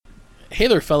Hey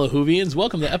there, fellow Whovians.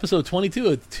 Welcome to episode 22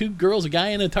 of Two Girls, a Guy,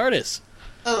 and a TARDIS.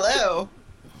 Hello.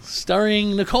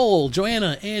 Starring Nicole,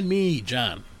 Joanna, and me,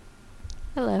 John.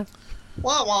 Hello.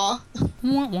 Wah wah.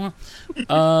 Wah,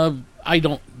 wah.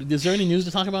 Is there any news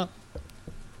to talk about?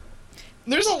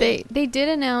 There's a They did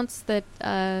announce that.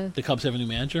 The Cubs have a new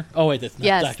manager? Oh, wait, that's not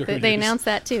Yes, Doctor Who they news. announced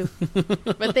that too.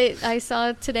 But I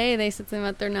saw today they said something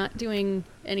about they're not doing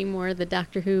any more of the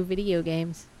Doctor Who video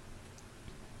games.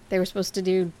 They were supposed to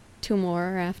do 2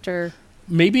 more after.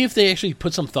 Maybe if they actually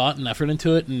put some thought and effort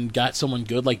into it and got someone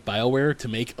good like BioWare to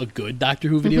make a good Doctor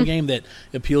Who video game that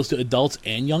appeals to adults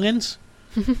and youngins,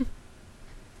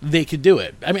 they could do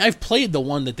it. I mean, I've played the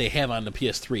one that they have on the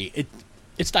PS3.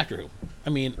 It's Doctor Who.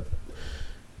 I mean,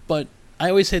 but I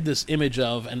always had this image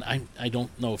of, and I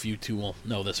don't know if you two will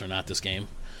know this or not, this game,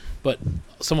 but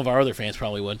some of our other fans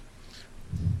probably would.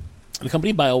 The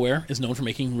company BioWare is known for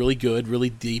making really good,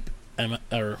 really deep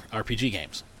RPG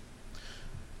games.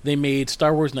 They made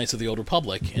Star Wars Knights of the Old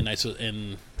Republic, and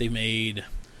they made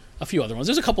a few other ones.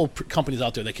 There's a couple companies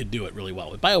out there that could do it really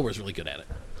well, but BioWare's really good at it.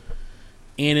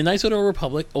 And in Knights of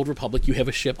the Old Republic, you have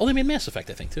a ship. Oh, they made Mass Effect,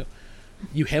 I think, too.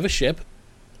 You have a ship,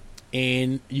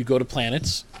 and you go to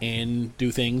planets and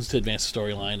do things to advance the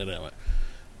storyline.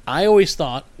 I always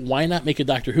thought, why not make a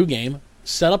Doctor Who game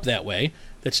set up that way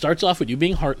that starts off with you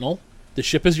being Hartnell, the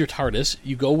ship is your TARDIS,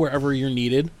 you go wherever you're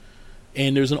needed,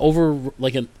 and there's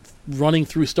a running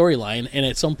through storyline, and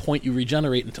at some point you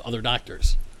regenerate into other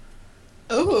Doctors.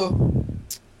 Oh.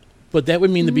 But that would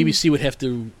mean the BBC would have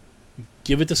to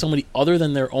give it to somebody other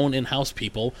than their own in-house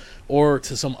people, or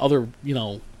to some other,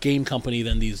 game company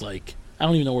than these, I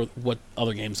don't even know what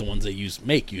other games the ones they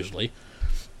make usually.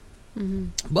 Mm-hmm.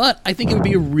 But I think it would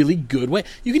be a really good way.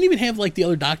 You can even have the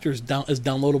other Doctors as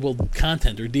downloadable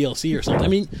content or DLC or something. I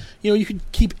mean, you could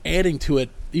keep adding to it.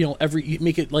 You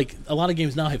make it a lot of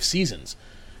games now have seasons.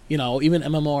 Even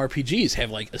MMORPGs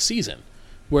have a season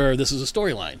where this is a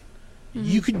storyline. Mm-hmm.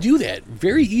 You could do that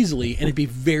very easily, and it'd be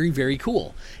very, very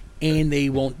cool. And they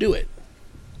won't do it.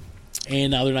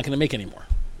 And now they're not going to make any more.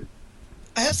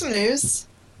 I have some news.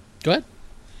 Go ahead.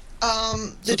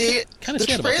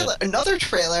 Another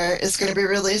trailer is going to be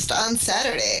released on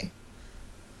Saturday.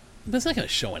 But it's not going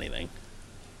to show anything.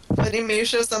 But you may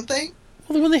show something?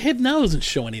 Well, the one they have now doesn't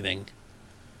show anything.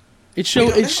 I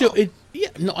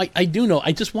do know.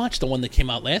 I just watched the one that came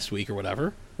out last week or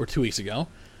whatever, or 2 weeks ago.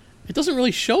 It doesn't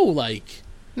really show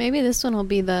Maybe this one will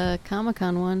be the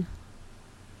Comic-Con one.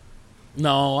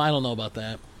 No, I don't know about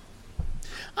that.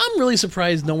 I'm really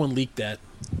surprised no one leaked that.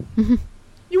 You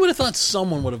would have thought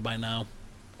someone would have by now.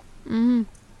 Mm-hmm.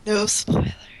 No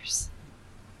spoilers.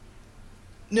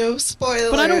 No spoilers.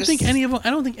 But I don't think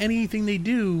anything they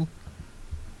do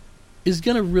is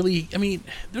gonna really. I mean,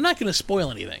 they're not gonna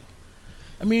spoil anything.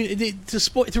 I mean,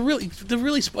 to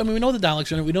really spoil. I mean, we know the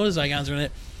Daleks are in it. We know the Zygons are in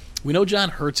it. We know John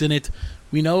Hurt's in it.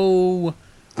 We know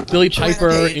Billy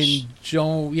Piper and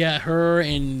her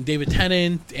and David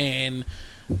Tennant and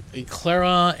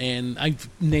Clara, and I'm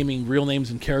naming real names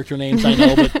and character names, I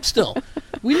know, but still,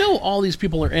 we know all these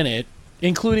people are in it,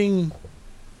 including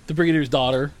the Brigadier's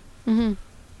daughter. Mm-hmm.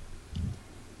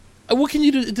 What can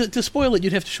you do to spoil it?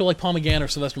 You'd have to show Paul McGann or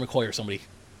Sylvester McCoy or somebody,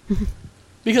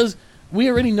 because we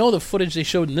already know the footage they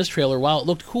showed in this trailer. While it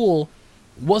looked cool,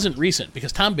 wasn't recent,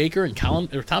 because Tom Baker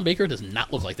does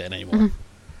not look like that anymore.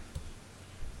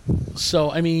 Mm-hmm. So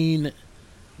I mean,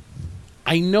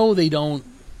 I know they don't.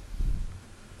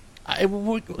 Matt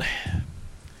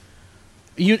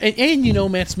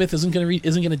Smith isn't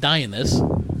gonna die in this,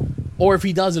 or if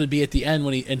he does, it'd be at the end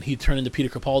when he turned into Peter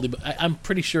Capaldi. But I'm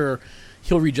pretty sure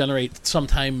he'll regenerate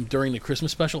sometime during the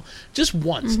Christmas special, just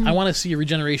once. Mm-hmm. I want to see a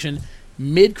regeneration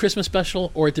mid Christmas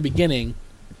special or at the beginning,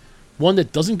 one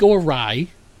that doesn't go awry,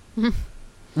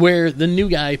 where the new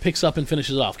guy picks up and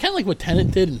finishes off, kind of like what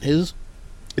Tennant did in his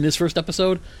first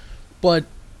episode, but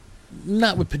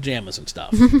not with pajamas and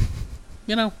stuff.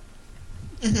 Mm-hmm.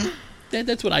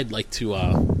 That's what I'd like to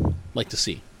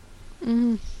see.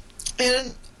 Mm-hmm.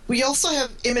 And we also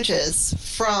have images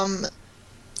from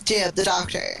Day of the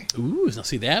Doctor. Ooh, now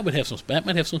see, that might have some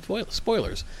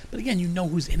spoilers. But again, you know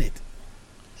who's in it.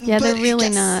 Yeah, they're really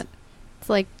not. It's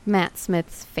like Matt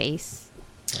Smith's face.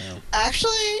 Well,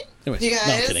 actually, anyways, you guys,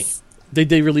 no, I'm kidding. Did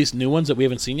they release new ones that we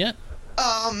haven't seen yet?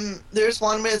 There's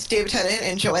one with David Tennant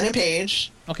and Joanna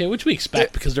Page. Okay, which we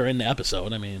expect because they're in the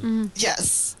episode. I mean,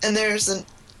 yes, and there's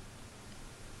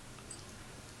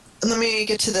let me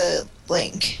get to the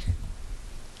link.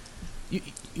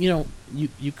 You know,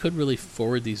 you could really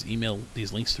forward these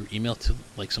links through email to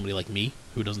like somebody like me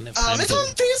who doesn't have time. It's on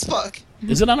Facebook.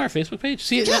 Is it on our Facebook page?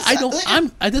 See, Yes, I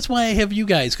don't. That's why I have you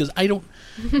guys, because I don't.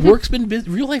 Work's been busy.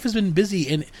 Real life has been busy,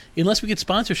 and unless we get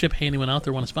sponsorship, hey, anyone out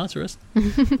there want to sponsor us?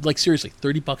 Like seriously,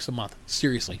 $30 a month.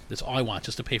 Seriously, that's all I want,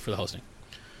 just to pay for the hosting,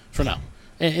 for now.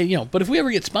 And you know, but if we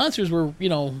ever get sponsors, where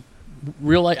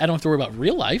real life, I don't have to worry about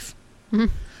real life.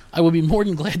 I would be more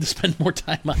than glad to spend more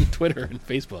time on Twitter and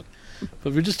Facebook,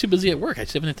 but we're just too busy at work. I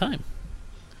just haven't had time.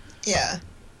 Yeah,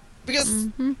 because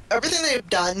everything they've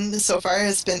done so far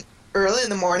has been early in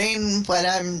the morning when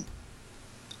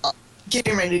I'm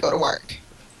getting ready to go to work,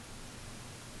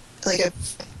 like at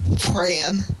 4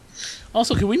 a.m.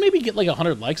 Also, could we maybe get like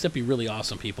 100 likes? That'd be really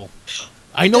awesome, people.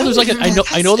 I know there's like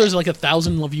I know there's like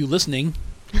 1,000 of you listening.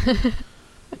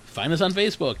 Find us on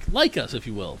Facebook. Like us, if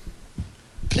you will.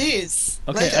 Please.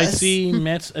 Okay, like I us.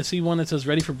 see one that says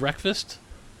 "Ready for breakfast."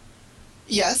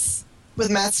 Yes, with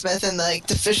Matt Smith and like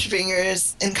the fish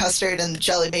fingers and custard and the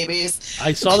jelly babies.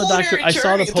 I saw the doctor. I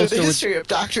saw the Through poster. the With, history of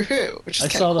Doctor Who, which is I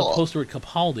kind saw of the cool. poster with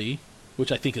Capaldi,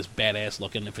 which I think is badass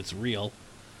looking. If it's real,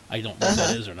 I don't know if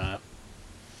that is or not.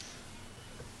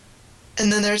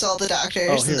 And then there's all the doctors.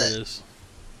 Oh, here and it is.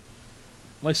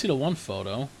 Well, I see the one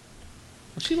photo. Well,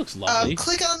 she looks lovely.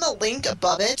 Click on the link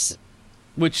above it.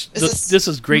 Which Is this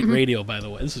is great radio, by the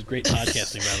way. This is great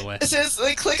podcasting, by the way. It says,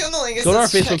 like, click on the link. It Go to our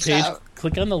says, Facebook "Check page, out."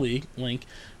 click on the link.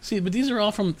 See, but these are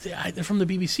all they're from the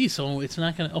BBC, so it's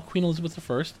not going to... Oh, Queen Elizabeth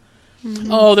I.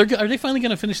 Oh, are they finally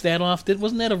going to finish that off?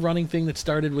 Wasn't that a running thing that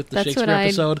started with the That's Shakespeare what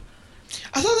episode?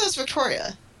 I thought that was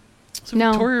Victoria. So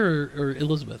No. Victoria or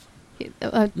Elizabeth?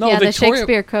 No, No, the Victoria-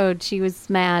 Shakespeare Code. She was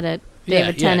mad at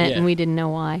David Tennant, and we didn't know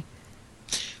why.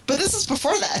 But this is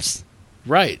before that.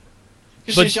 Right.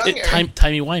 'Cause But she's younger.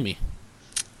 timey-wimey.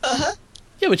 Uh-huh.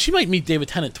 Yeah, but she might meet David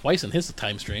Tennant twice in his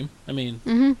time stream. I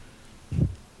mean,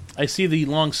 I see the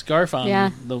long scarf on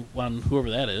on whoever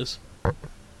that is.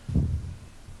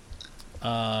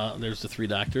 There's the Three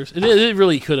Doctors. It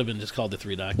really could have been just called the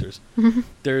Three Doctors.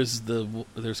 There's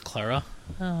Clara.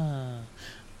 John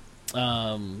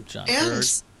And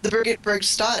Hurt. the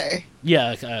Briggs daughter.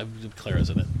 Yeah,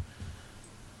 Clara's in it.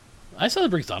 I saw the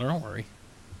Briggs daughter. Don't worry.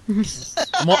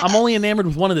 I'm only enamored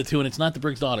with one of the two, and it's not the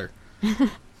Briggs daughter.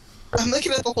 I'm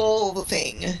looking at the whole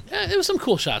thing. Yeah, there was some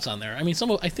cool shots on there. I mean,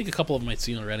 I think a couple of them I'd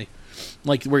seen already,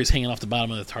 like where he's hanging off the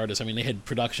bottom of the TARDIS. I mean, they had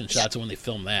production shots of when they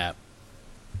filmed that.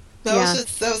 That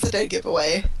was a dead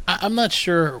giveaway. I'm not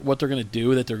sure what they're going to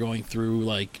do. That they're going through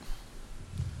like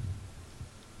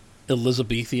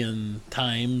Elizabethan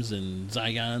times and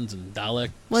Zygons and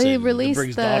Daleks. Well, they and released the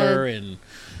Briggs daughter, and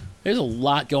there's a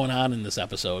lot going on in this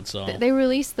episode. So They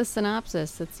released the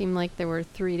synopsis. It seemed like there were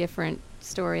 3 different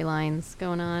storylines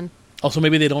going on. also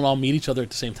maybe they don't all meet each other at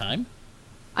the same time.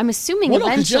 I'm assuming Well, no,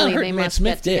 'cause John eventually Hurt they and Matt must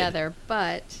Smith get did. together,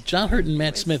 but John Hurt and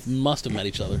Matt Smith must have met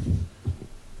each other.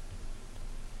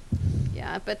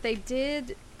 yeah, but they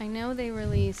did. I know they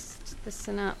released the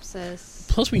synopsis.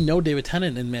 Plus, we know David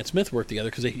Tennant and Matt Smith work together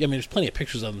because there's plenty of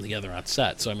pictures of them together on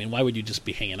set. So, I mean, why would you just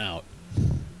be hanging out?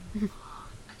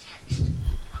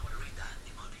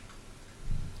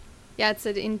 Yeah, it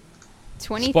said in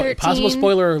 2013. Possible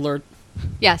spoiler alert.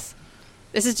 Yes.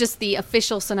 This is just the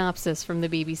official synopsis from the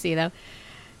BBC, though.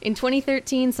 In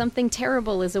 2013, something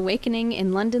terrible is awakening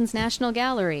in London's National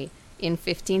Gallery. In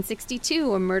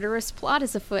 1562, a murderous plot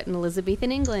is afoot in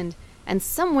Elizabethan England. And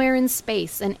somewhere in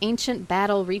space, an ancient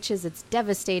battle reaches its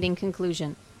devastating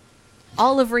conclusion.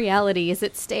 All of reality is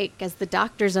at stake as the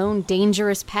Doctor's own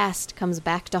dangerous past comes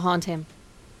back to haunt him.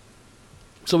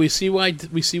 So we see why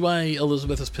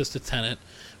Elizabeth is pissed at Tennant.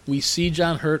 We see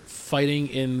John Hurt fighting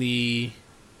in the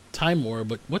Time War,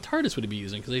 but what TARDIS would he be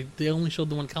using? Because they only showed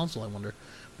the one console. I wonder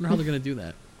how they're going to do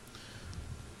that.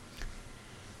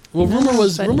 Well, rumor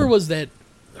was that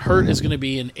Hurt is going to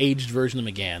be an aged version of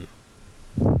McGann,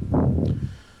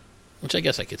 which I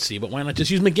guess I could see. But why not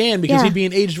just use McGann because he'd be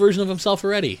an aged version of himself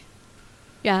already?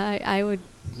 Yeah, I would.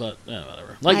 But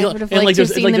whatever. I would have liked to have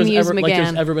seen them use there's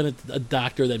McGann. ever been a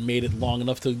doctor that made it long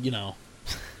enough to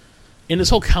in this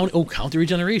whole counter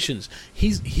regenerations.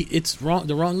 It's wrong.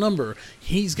 The wrong number.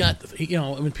 He's got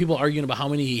when people are arguing about how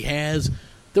many he has.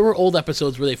 There were old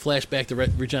episodes where they flash back to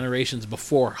regenerations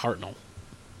before Hartnell.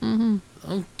 Mm-hmm.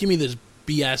 Don't give me this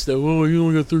BS though. Oh, you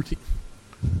only got 13.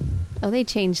 Oh, they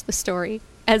changed the story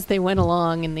as they went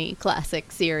along in the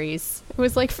classic series. It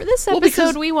was like, for this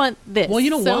episode, we want this. Well,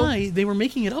 you know why? They were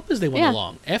making it up as they went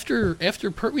along. After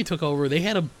Pertwee took over, they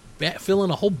had to fill in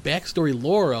a whole backstory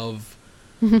lore of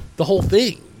the whole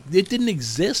thing. It didn't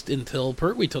exist until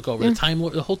Pertwee took over.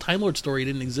 The whole Time Lord story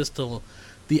didn't exist till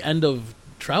the end of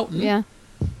Troughton. Yeah.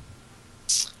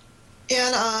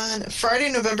 And on Friday,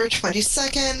 November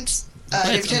 22nd,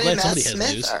 David I'm Tennant glad and Matt somebody has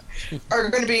Smith news. are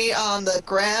going to be on the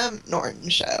Graham Norton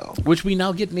show. Which we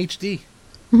now get in HD.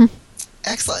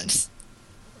 Excellent.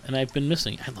 And I've been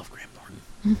missing. I love Graham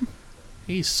Norton.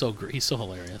 He's so great. He's so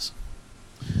hilarious.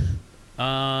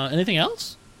 Anything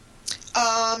else?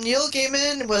 Neil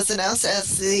Gaiman was announced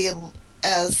as the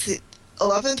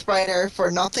 11th writer for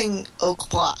Nothing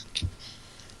O'Clock.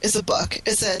 It's a book.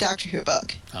 It's a Doctor Who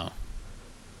book. Oh.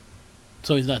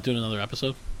 So he's not doing another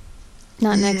episode?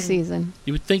 Not next season.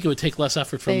 You would think it would take less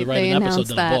effort from They the writing episode announced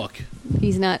than that. a book.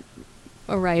 He's not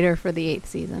a writer for the 8th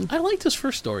season. I liked his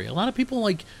first story. A lot of people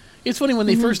like. It's funny when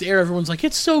they first air, everyone's like,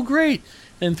 "It's so great,"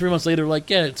 and 3 months later, like,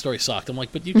 "Yeah, that story sucked." I'm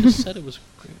like, "But you just said it was."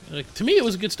 Great. Like, to me, it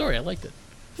was a good story. I liked it.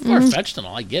 Far fetched and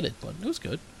all, I get it, but it was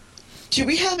good. Do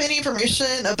we have any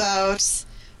information about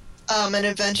an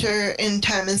adventure in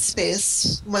time and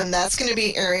space when that's going to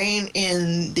be airing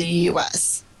in the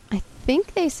U.S.? I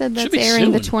think they said Should that's be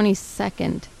airing the soon.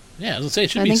 22nd. Yeah, I was gonna say it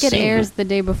should I be. think it soon. airs the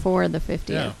day before the 50th.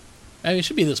 Yeah, I mean, it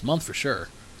should be this month for sure.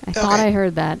 I thought Okay. I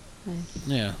heard that.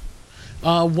 Yeah.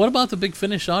 What about the Big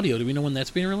Finish audio? Do we know when that's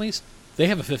being released? They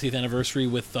have a 50th anniversary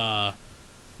with, I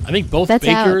think both That's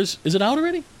out. Bakers. Is it out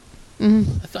already? Mhm.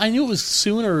 I knew it was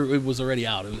soon, or it was already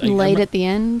out. I Light at the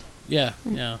end. Yeah,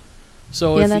 yeah.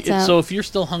 So Yeah, if that's out. so, if you're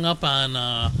still hung up on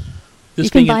this You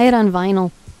can being buy it on vinyl.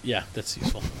 yeah, that's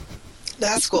useful.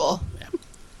 That's cool.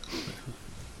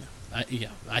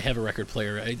 I have a record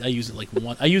player. I use it like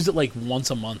I use it like once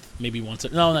a month, maybe once.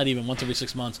 No, not even once every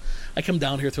 6 months. I come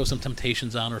down here, throw some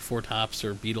Temptations on, or Four Tops,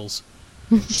 or Beatles.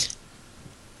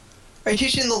 Are you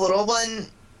teaching the little one,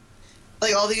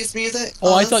 like, all these music? Oh,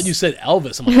 all I this? thought you said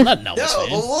Elvis. I'm like, I'm not an Elvis No, the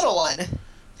fan. little one.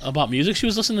 About music, she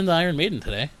was listening to Iron Maiden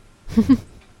today.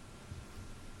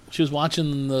 She was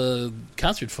watching the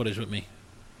concert footage with me.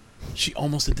 She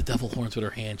almost did the devil horns with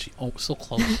her hand. She so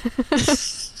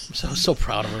close. I'm so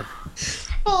proud of her.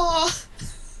 Aw.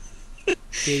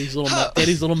 Daddy's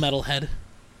little metalhead.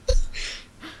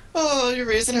 Oh, you're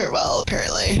raising her well,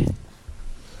 apparently.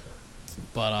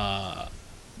 But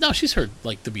no, she's heard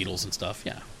like the Beatles and stuff.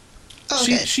 Yeah,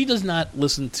 Okay. she does not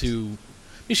listen to.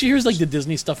 I mean, she hears like the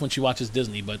Disney stuff when she watches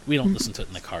Disney, but we don't listen to it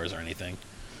in the cars or anything.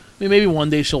 I mean, maybe one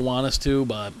day she'll want us to,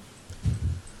 but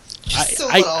She's so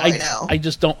little right now. I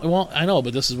just don't. Well, I know,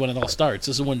 but this is when it all starts.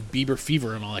 This is when Bieber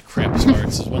fever and all that crap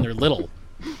starts. Is when they're little.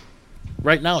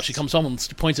 Right now, she comes home and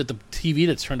points at the TV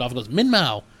that's turned off and goes,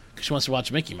 "Min-Mow," because she wants to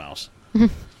watch Mickey Mouse.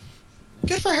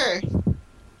 Good for her.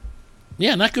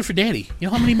 Yeah, not good for Daddy. You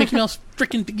know how many Mickey Mouse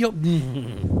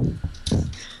freaking...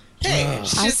 Hey, I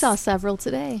she's- saw several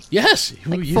today. Yes.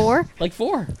 Like 4? Like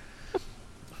 4.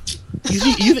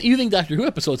 You think Doctor Who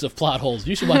episodes have plot holes.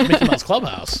 You should watch Mickey Mouse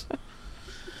Clubhouse.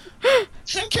 I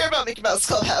don't care about Mickey Mouse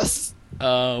Clubhouse.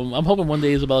 I'm hoping one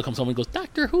day Isabella comes home and goes,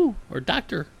 Doctor Who, or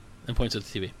Doctor, and points at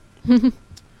the TV. You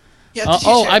have to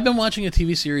teach her. I've been watching a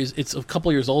TV series. It's a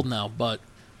couple years old now, but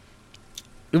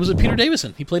it was with Peter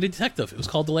Davison. He played a detective. It was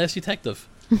called The Last Detective.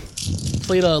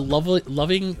 Played a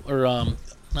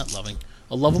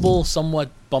a lovable, somewhat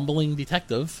bumbling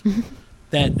detective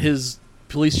that his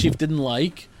police chief didn't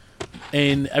like,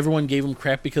 and everyone gave him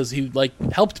crap because he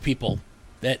helped people.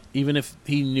 That even if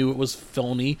he knew it was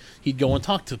phony, he'd go and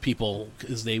talk to people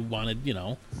because they wanted,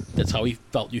 that's how he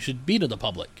felt you should be to the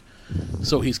public.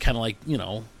 So he's kind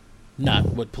of not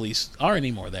what police are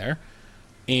anymore there.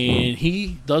 And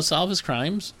he does solve his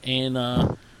crimes,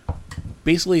 and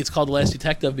basically it's called The Last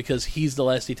Detective because he's the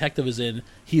last detective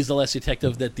he's the last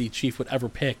detective that the chief would ever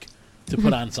pick to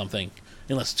put on something,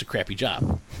 unless it's a crappy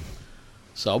job.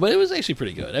 So, but it was actually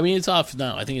pretty good. I mean, it's off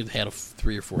now. I think it had a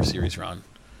 3 or 4 series run.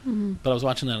 But I was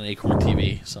watching that on Acorn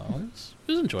TV, so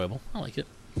it was enjoyable. I like it.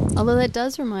 Although that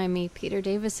does remind me, Peter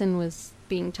Davison was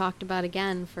being talked about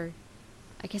again for,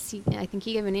 I think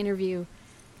he gave an interview,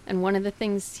 and one of the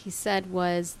things he said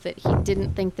was that he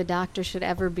didn't think the Doctor should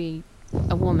ever be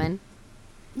a woman.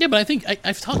 Yeah, but I think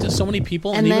I've talked to so many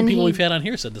people, and And even then people he- we've had on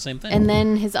here said the same thing. And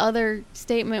then his other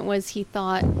statement was he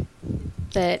thought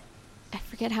that, I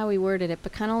forget how he worded it,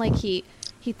 but kind of like he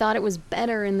thought it was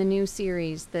better in the new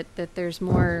series that there's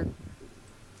more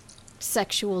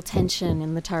sexual tension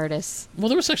in the TARDIS. Well,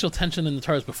 there was sexual tension in the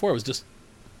TARDIS before. It was just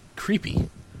creepy.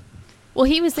 Well,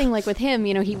 he was saying, like, with him,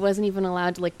 he wasn't even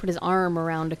allowed to, put his arm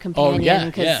around a companion. yeah,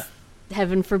 because yeah.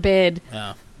 heaven forbid.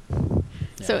 Yeah.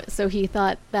 So he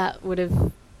thought that would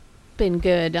have been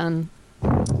good on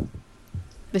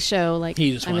the show. Like,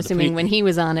 He just I'm wanted to assuming pre- when he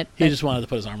was on it. He just wanted to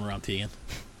put his arm around Tegan.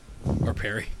 Or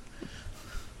Perry.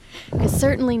 Because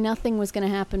certainly nothing was going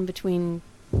to happen between,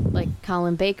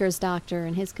 Colin Baker's Doctor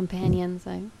and his companions.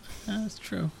 That's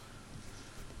true.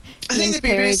 I think the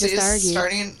Perry BBC just is argued.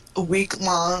 starting a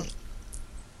week-long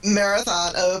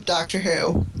marathon of Doctor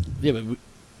Who. Yeah, but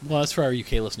well, that's for our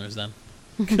UK listeners then.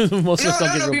 Most of us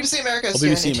don't get BBC America's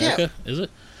BBC doing it, America, is it?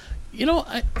 You know,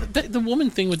 the woman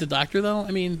thing with the doctor, though,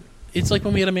 I mean, it's like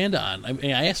when we had Amanda on.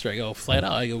 I asked her, I go, flat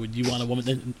out, I go, would you want a woman?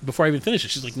 And before I even finished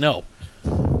it, she's like, no.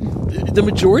 The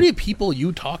majority of people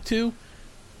you talk to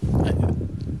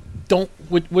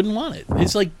wouldn't want it.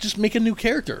 It's like, just make a new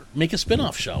character. Make a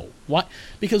spin-off show. Why?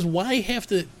 Because why have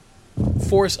to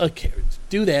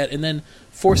do that and then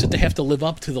force it to have to live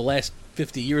up to the last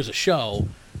 50 years of show,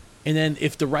 and then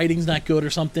if the writing's not good or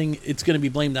something, it's going to be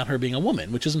blamed on her being a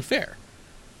woman, which isn't fair.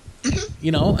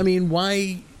 You know, I mean,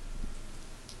 why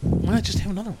not just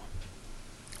have another one?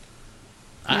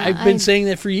 I've been saying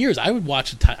that for years. I would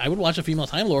watch a female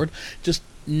Time Lord. Just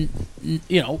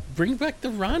bring back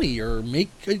the Ronnie or make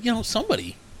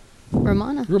somebody.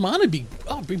 Romana would be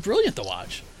brilliant to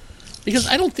watch. Because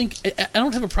I don't think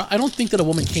that a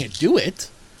woman can't do it.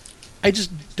 I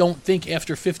just don't think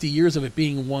after 50 years of it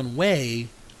being one way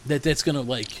that's gonna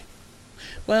like.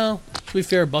 Well, to be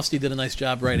fair, Busty did a nice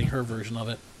job writing her version of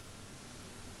it.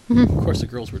 Of course, the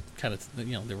girls were kind of,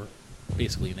 they were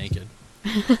basically naked.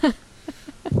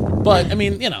 But, I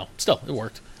mean, still, it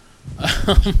worked.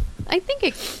 I think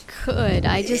it could.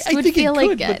 I just would feel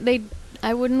like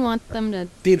I wouldn't want them to...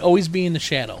 They'd always be in the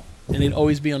shadow, and they'd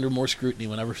always be under more scrutiny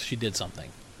whenever she did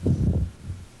something.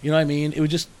 You know what I mean? It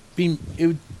would just be...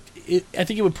 I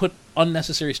think it would put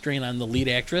unnecessary strain on the lead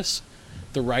actress,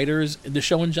 the writers, the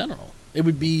show in general. It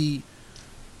would be...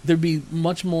 There'd be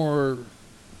much more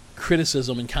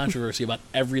criticism and controversy about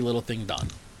every little thing done.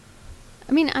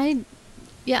 I mean,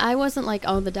 I wasn't like,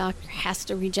 oh, the doctor has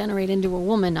to regenerate into a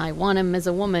woman. I want him as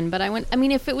a woman. But I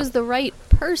mean, if it was the right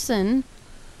person,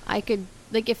 I could,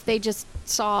 like, if they just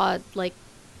saw, like,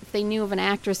 if they knew of an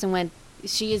actress and went,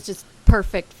 she is just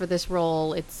perfect for this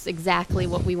role. It's exactly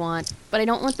what we want. But I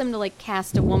don't want them to, like,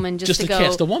 cast a woman just to go.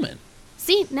 Cast a woman.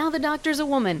 See, now the doctor's a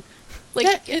woman.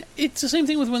 Like, it's the same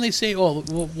thing with when they say, "Oh,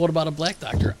 well, what about a black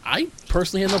doctor?" I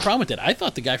personally had no problem with it. I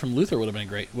thought the guy from Luther would have been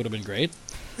great.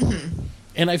 Mm-hmm.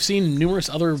 And I've seen numerous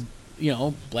other,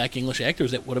 black English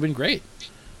actors that would have been great.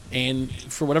 And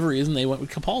for whatever reason, they went with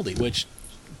Capaldi, which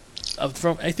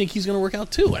I think he's going to work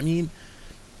out too. I mean,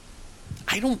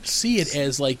 I don't see it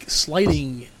as like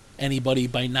slighting anybody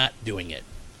by not doing it.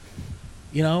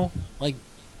 To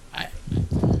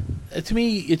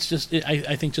me, it's just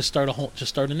I think just start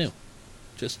anew.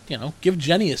 Just, give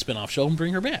Jenny a spin-off show and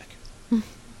bring her back. I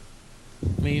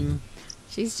mean...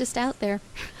 She's just out there.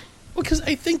 Well, because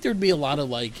I think there'd be a lot of,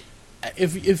 like...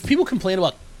 If people complain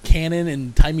about canon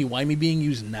and timey-wimey being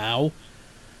used now,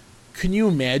 can you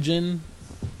imagine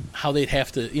how they'd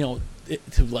have to,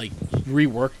 to, like,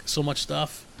 rework so much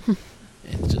stuff?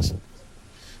 And just...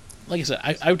 Like I said,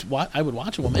 I would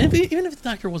watch a woman. Even if the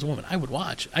doctor was a woman, I would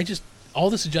watch.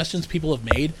 All the suggestions people have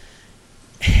made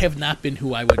have not been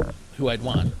who I'd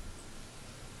want.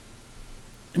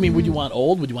 I mean, would you want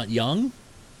old? Would you want young?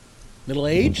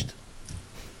 Middle-aged?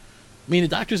 I mean, the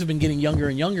doctors have been getting younger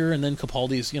and younger, and then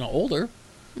Capaldi's, older.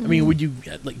 I mean, would you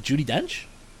like Judi Dench?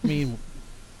 I mean,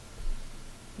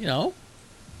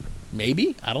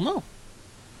 maybe. I don't know.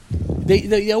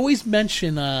 They always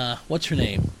mention what's her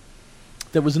name?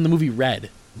 That was in the movie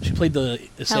Red. She played the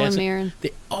assassin. Helen Mirren.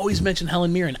 They always mention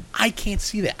Helen Mirren. I can't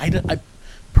see that.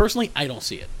 Personally, I don't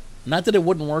see it. Not that it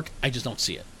wouldn't work, I just don't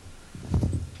see it.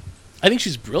 I think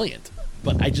she's brilliant,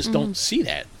 but I just don't see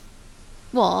that.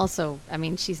 Well, also, I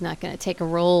mean, she's not going to take a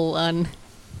role on...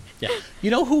 Yeah. You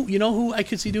know who I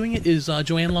could see doing it is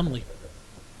Joanne Lumley.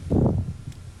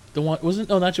 The one,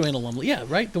 not Joanna Lumley. Yeah,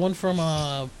 right? The one from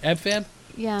AbFab?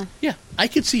 Yeah. Yeah. I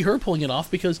could see her pulling it off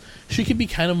because she could be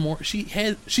kind of more...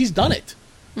 She's done it.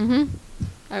 Mm-hmm.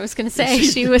 I was going to say,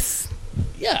 she was...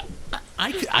 Yeah.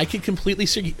 I could completely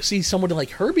see someone like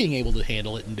her being able to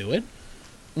handle it and do it.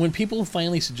 When people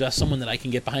finally suggest someone that I can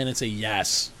get behind and say,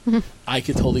 yes, I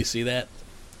could totally see that.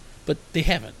 But they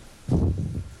haven't.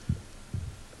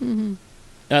 Mm-hmm. And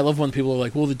I love when people are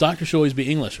like, well, the doctor should always be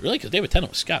English. Really? Because David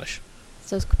Tennant was Scottish.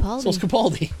 So's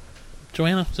Capaldi.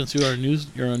 Joanna, since you're a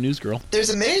news girl.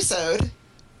 There's a mini-sode,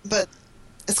 but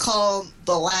it's called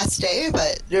The Last Day,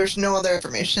 but there's no other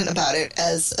information about it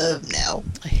as of now.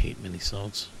 I hate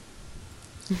mini-sodes.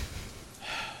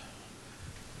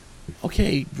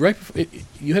 Okay, right before,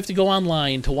 you have to go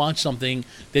online to watch something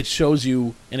that shows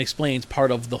you and explains part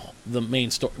of the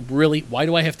main story. Really? Why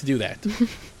do I have to do that?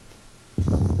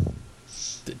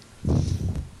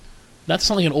 Not to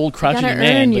sound like an old crotchety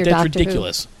man, but that's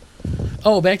ridiculous.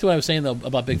 Oh, back to what I was saying, though,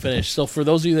 about Big Finish. So for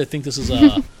those of you that think this is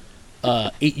a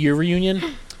 8-year reunion,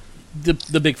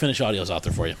 the Big Finish audio is out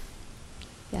there for you.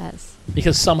 Yes.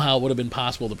 Because somehow it would have been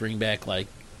possible to bring back, like,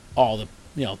 all the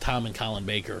Tom and Colin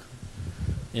Baker,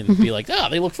 and be like,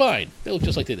 they look fine. They look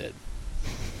just like they did.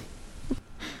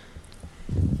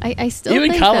 I still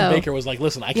even think, Colin though, Baker was like,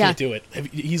 listen, I can't do it.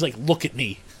 He's like, look at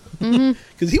me. Mm-hmm.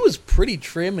 Because he was pretty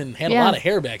trim and had a lot of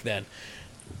hair back then.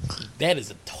 That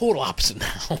is a total opposite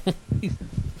now.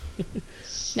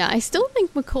 Yeah, I still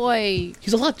think McCoy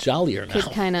He's a lot jollier now.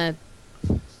 could kind of...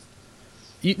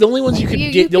 The only ones you could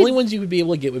You get, could- the only ones you would be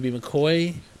able to get would be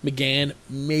McCoy, McGann,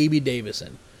 maybe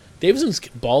Davison. Davison's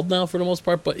bald now for the most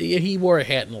part, but he wore a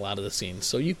hat in a lot of the scenes,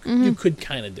 so you could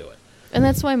kind of do it. And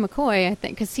that's why McCoy, I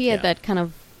think, because he had Yeah. that kind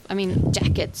of,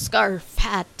 jacket, scarf,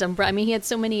 hat, umbrella. He had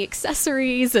so many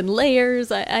accessories and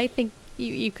layers. I think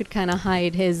you could kind of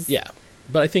hide his... Yeah,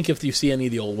 but I think if you see any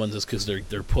of the old ones, it's because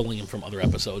they're pulling him from other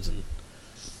episodes and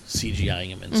CGIing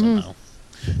him in somehow.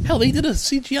 Hell, they did a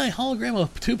CGI hologram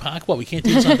of Tupac. What, we can't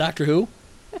do this on Doctor Who?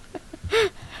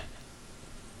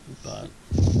 But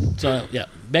so yeah,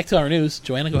 back to our news.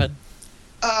 Joanna, go ahead.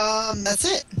 That's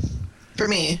it for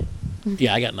me.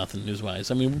 Yeah, I got nothing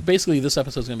news-wise. I mean, basically, this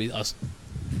episode's going to be us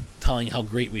telling how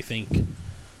great we think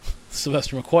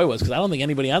Sylvester McCoy was, because I don't think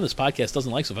anybody on this podcast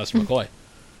doesn't like Sylvester McCoy.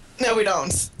 No, we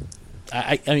don't.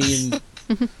 I mean,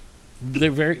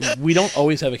 we don't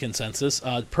always have a consensus.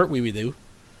 Pertwee, we do.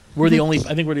 I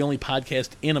think we're the only podcast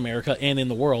in America and in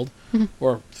the world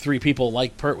where 3 people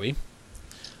like Pertwee.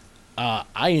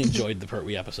 I enjoyed the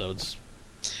Pertwee episodes,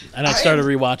 and I started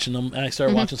rewatching them, and I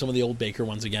started watching some of the old Baker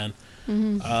ones again.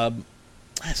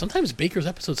 Sometimes Baker's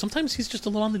episodes, sometimes he's just a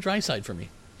little on the dry side for me.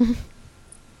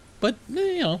 But,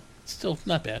 still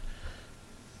not bad.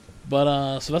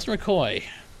 But Sylvester McCoy,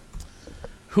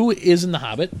 who is in The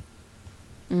Hobbit,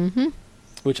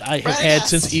 which I have had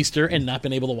since Easter and not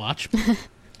been able to watch.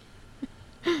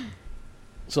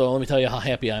 So let me tell you how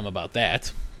happy I am about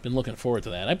that. Been looking forward to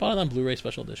that. I bought it on Blu-ray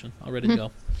Special Edition. All ready to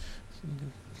go.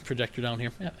 Projector down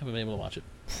here. Yeah, I haven't been able to watch it.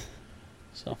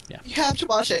 So, yeah. You have to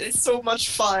watch it. It's so much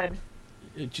fun.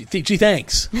 Gee,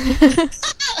 thanks.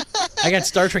 I got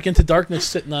Star Trek Into Darkness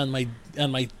sitting on my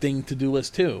thing-to-do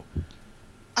list, too.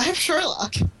 I have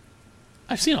Sherlock.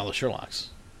 I've seen all the Sherlocks.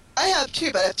 I have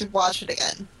too, but I have to watch it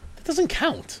again. That doesn't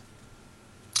count.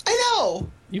 I know.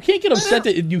 You can't get upset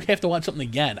that you have to watch something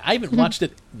again. I haven't watched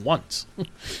it once.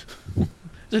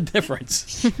 There's a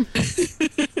difference.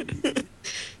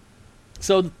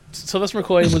 So, Sylvester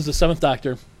McCoy was the 7th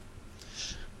Doctor.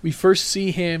 We first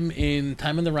see him in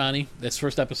Time and the Rani. That's the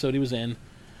first episode he was in.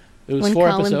 It was when 4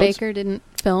 Colin episodes. Baker didn't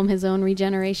film his own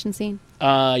regeneration scene.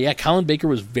 Yeah, Colin Baker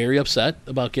was very upset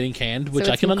about getting canned, which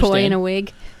So I it's can McCoy understand. in a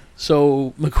wig.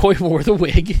 So McCoy wore the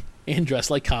wig and dressed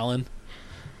like Colin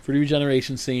for the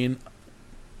regeneration scene.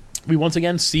 We once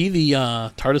again see the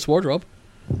TARDIS wardrobe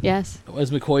Yes.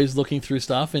 as McCoy's looking through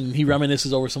stuff, and he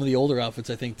reminisces over some of the older outfits,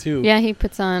 I think, too. Yeah, he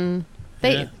puts on...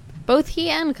 Both he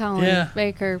and Colin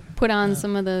Baker put on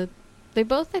some of the... They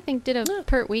both, I think, did a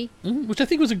Pertwee. Which I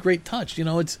think was a great touch.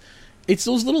 It's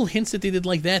those little hints that they did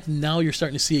like that, and now you're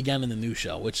starting to see again in the new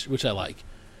show, which I like.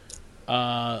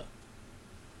 The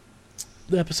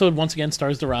episode once again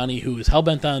stars Durrani, who is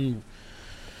hellbent on...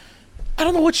 I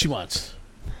don't know what she wants.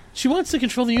 She wants to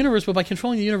control the universe, but by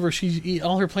controlling the universe,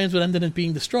 all her plans would end in it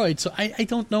being destroyed. So I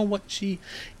don't know what she...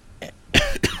 I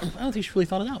don't think she really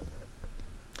thought it out.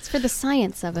 It's for the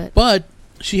science of it. But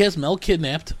she has Mel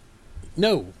kidnapped.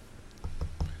 No.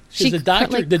 The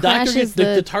doctor. The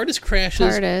TARDIS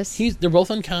crashes. TARDIS. They're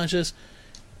both unconscious.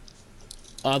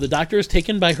 The doctor is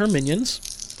taken by her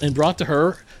minions and brought to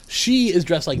her. She is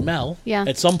dressed like Mel. Yeah.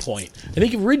 At some point, I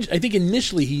think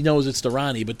initially he knows it's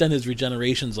Durrani, but then his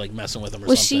regeneration's like messing with him or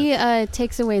Well, something. she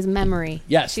takes away his memory.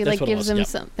 Yes, she that's what it gives was. him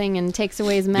something and takes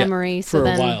away his memory. Yeah, so for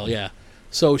then, a while, yeah.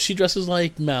 So she dresses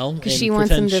like Mel and she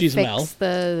wants him pretends to she's fix Mel.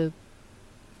 the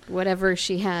whatever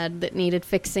she had that needed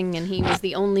fixing, and he was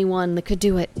the only one that could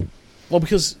do it. Well,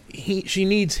 because she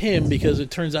needs him, because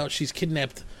it turns out she's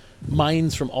kidnapped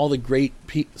minds from all the great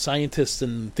scientists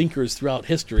and thinkers throughout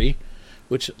history,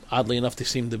 which, oddly enough, they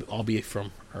seem to all be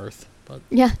from Earth. But,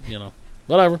 Yeah.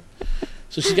 Whatever.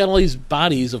 So she's got all these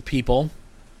bodies of people,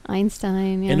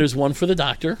 Einstein, yeah. and there's one for the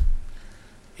doctor,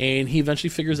 and he eventually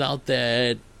figures out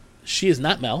that she is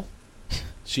not Mel.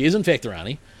 She is, in fact,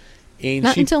 Durrani. And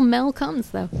Not until Mel comes,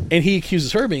 though. And he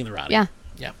accuses her of being Durrani. Yeah.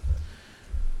 Yeah.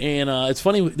 And it's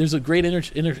funny. There's a great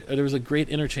there was a great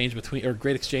exchange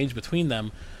between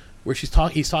them, where he's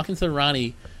talking to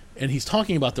Durrani, and he's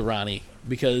talking about Durrani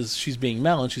because she's being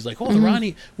Mel, and she's like, "Oh,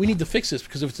 Durrani, we need to fix this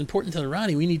because if it's important to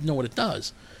Durrani, we need to know what it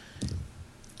does."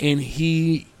 And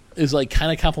he is like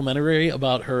kind of complimentary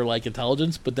about her like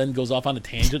intelligence, but then goes off on a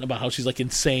tangent about how she's like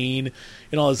insane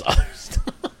and all this other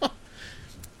stuff.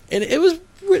 And it was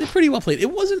pretty well played.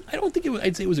 It wasn't. I don't think it was,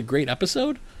 I'd say it was a great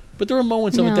episode, but there were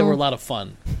moments of it that No. were a lot of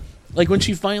fun. Like when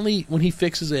he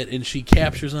fixes it and she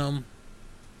captures him,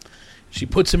 she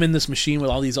puts him in this machine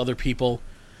with all these other people,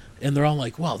 and they're all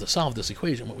like, well, to solve this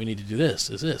equation, what we need to do is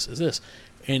this.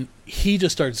 And he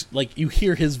just starts, like, you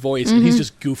hear his voice, and he's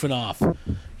just goofing off.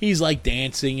 He's, like,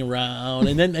 dancing around,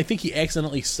 and then I think he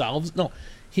accidentally solves... No,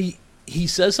 he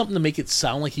says something to make it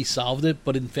sound like he solved it,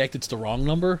 but in fact it's the wrong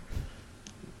number.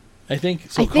 I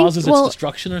think. So it causes its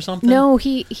destruction or something? No,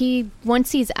 he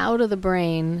once he's out of the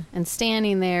brain and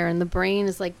standing there, and the brain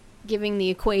is, like, giving the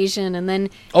equation, and then...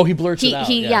 Oh, he blurts it out.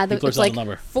 He blurts it's out like the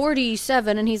number.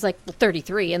 47, and he's like, well,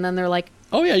 33, and then they're like...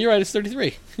 Oh, yeah, you're right, it's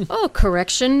 33. Oh,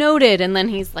 correction noted. And then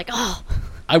he's like, oh.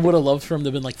 I would have loved for him to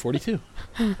have been like 42.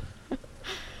 I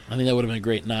think that would have been a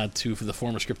great nod to for the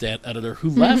former script editor who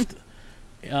left.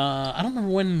 I don't remember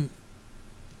when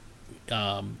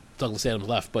Douglas Adams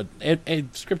left, but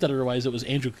script editor-wise, it was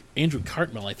Andrew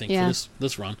Cartmel, I think, for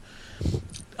this run.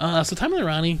 So Timely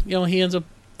Ronnie, he ends up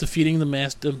defeating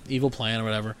the evil plan or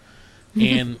whatever,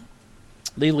 and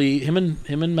they leave. Him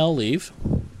and Mel leave.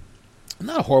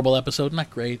 Not a horrible episode,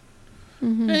 not great.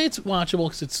 It's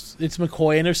watchable because it's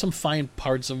McCoy, and there's some fine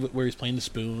parts of it where he's playing the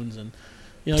spoons, and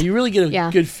you really get a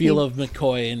good feel of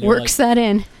McCoy, and works that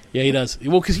in. Yeah, he does.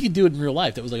 Well, because he could do it in real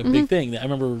life. That was like a big thing. I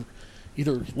remember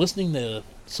either listening to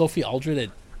Sophie Aldred at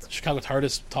Chicago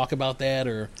TARDIS talk about that,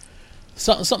 or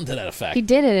something to that effect. He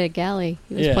did it at Galley.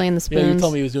 He was playing the spoons. Yeah, he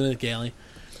told me he was doing it at Galley.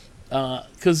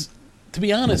 Because, to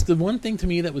be honest, the one thing to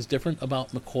me that was different about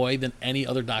McCoy than any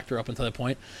other Doctor up until that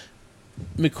point,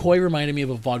 McCoy reminded me of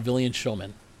a vaudevillian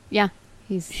showman. Yeah.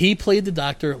 He played the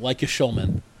Doctor like a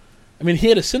showman. I mean, he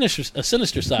had a sinister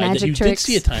side magic that you tricks.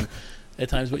 did see at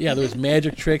times. But yeah, there was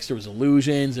magic tricks, there was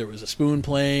illusions, there was a spoon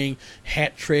playing,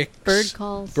 hat tricks,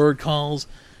 bird calls.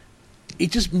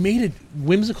 It just made it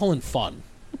whimsical and fun,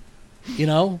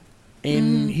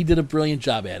 And he did a brilliant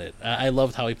job at it. I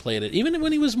loved how he played it, even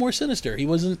when he was more sinister. He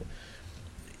wasn't.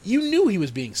 You knew he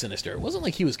was being sinister. It wasn't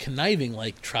like he was conniving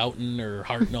like Troughton or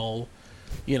Hartnell,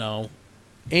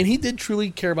 And he did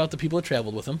truly care about the people that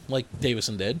traveled with him, like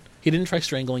Davison did. He didn't try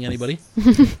strangling anybody.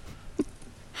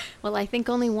 Well, I think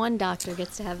only one Doctor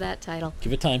gets to have that title.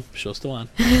 Give it time. Show's still on.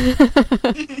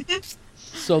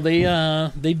 So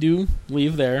they do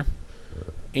leave there.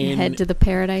 And head to the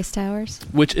Paradise Towers.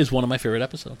 Which is one of my favorite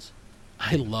episodes.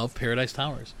 I love Paradise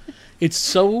Towers. It's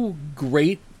so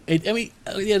great.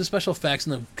 The special effects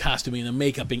and the costuming and the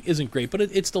makeup isn't great, but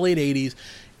it's the late 80s,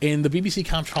 and the BBC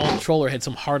controller had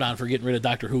some hard-on for getting rid of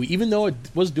Doctor Who, even though it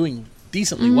was doing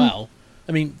decently well.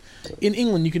 I mean, in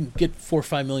England, you can get 4 or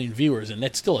 5 million viewers, and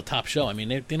that's still a top show. I mean,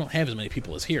 they don't have as many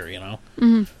people as here,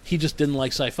 He just didn't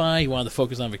like sci-fi. He wanted to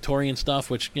focus on Victorian stuff,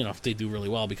 which, they do really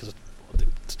well because they're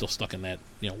still stuck in that,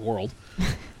 world.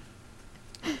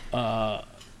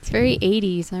 It's very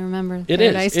 80s, I remember. It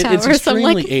Paradise is. Towers. It's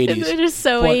extremely 80s. It is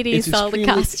so 80s, all the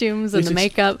costumes and the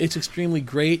makeup. It's extremely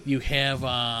great. You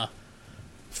have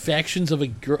factions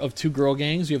of two girl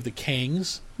gangs. You have the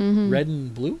Kangs, red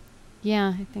and blue.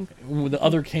 Yeah, I think. The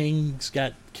other Kangs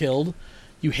got killed.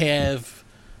 You have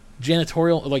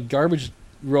janitorial, like garbage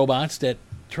robots that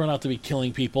turn out to be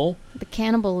killing people. The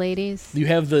cannibal ladies. You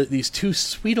have these two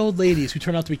sweet old ladies who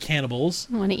turn out to be cannibals.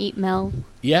 Want to eat Mel.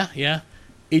 Yeah.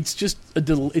 It's just a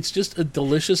delicious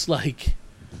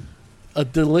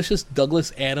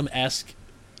Douglas Adam-esque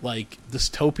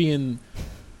dystopian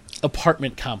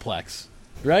apartment complex,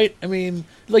 right? I mean,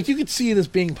 you could see this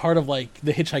being part of the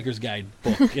Hitchhiker's Guide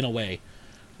book in a way.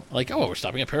 We're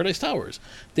stopping at Paradise Towers.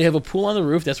 They have a pool on the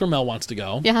roof. That's where Mel wants to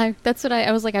go. Yeah, that's what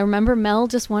I was like. I remember Mel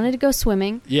just wanted to go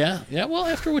swimming. Yeah. Well,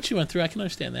 after what she went through, I can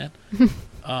understand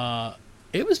that.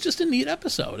 It was just a neat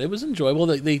episode. It was enjoyable.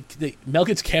 Mel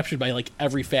gets captured by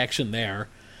every faction there,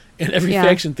 and every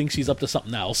faction thinks she's up to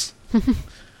something else.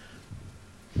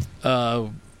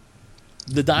 The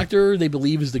Doctor, they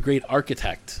believe, is the great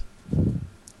architect,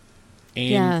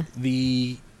 and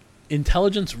the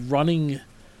intelligence running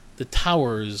the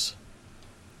towers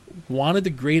wanted the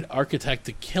great architect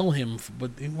to kill him.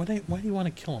 But why do you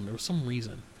want to kill him? There was some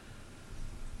reason.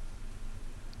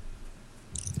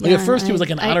 At first, he was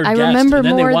an honored guest, and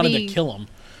then they wanted to kill him.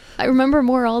 I remember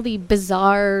more all the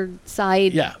bizarre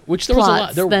side which there was a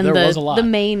lot. There was a lot. The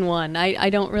main one. I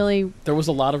don't really... There was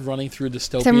a lot of running through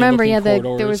dystopian I remember,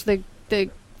 corridors. there was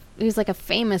he was a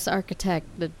famous architect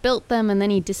that built them, and then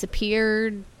he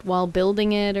disappeared while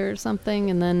building it or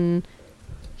something, and then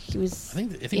he was in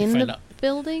the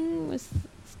building. Was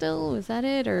that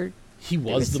it? Or he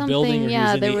was the building, or he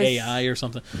was in the AI or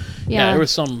something. Yeah, there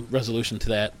was some resolution to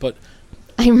that, but...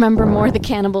 I remember more the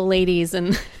cannibal ladies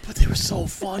But they were so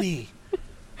funny.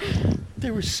 They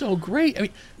were so great. I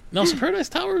mean, Paradise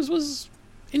Towers was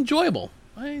enjoyable.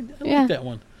 I Yeah. like that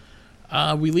one.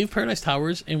 We leave Paradise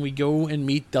Towers and we go and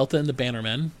meet Delta and the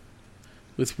Bannermen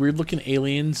with weird-looking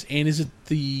aliens. And is it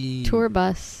the Tour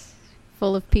bus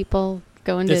full of people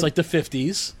going It's to... like the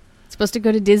 50s. supposed to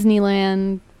go to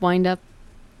Disneyland, wind up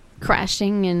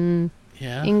crashing in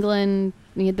Yeah. England.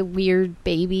 You had the weird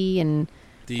baby, and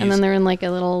These, then they're in like a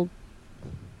little,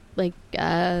 like,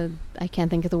 I can't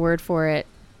think of the word for it,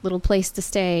 little place to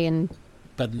stay. And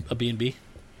a B&B.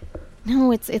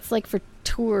 no, it's like for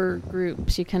tour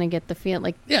groups. You kind of get the feel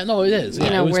like, Yeah, no, it is. you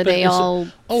Yeah, know, it was where they all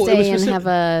it was stay and specific- have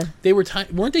a... They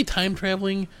weren't they time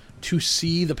traveling to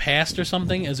see the past or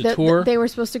something as a tour? They were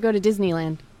supposed to go to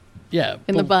Disneyland yeah,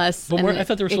 in the bus. But and I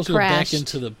thought they were it supposed to go back crashed.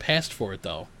 into the past for it,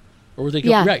 though. Or were they?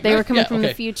 Yeah, right, they were coming yeah, from okay.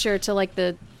 the future to like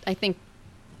the, I think,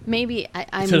 maybe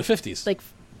I'm to the 50s, like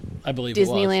I believe it was.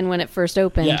 Disneyland when it first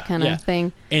opened, Yeah, kind yeah. of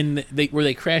thing. And where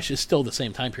they crash is still the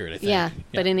same time period, I think. Yeah,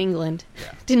 but in England,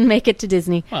 Yeah. didn't make it to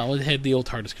Disney. Well, it had the old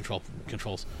TARDIS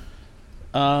controls.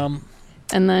 And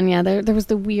then there was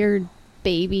the weird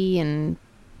baby, and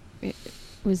it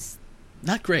was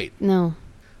Not great. no,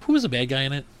 Who was the bad guy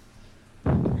in it? I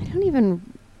don't even.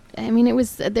 I mean,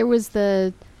 there was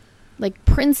the like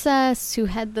princess who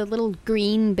had the little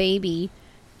green baby,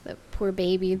 the poor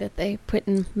baby that they put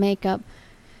in makeup,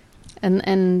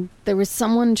 and there was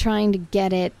someone trying to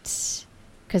get it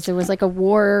because there was like a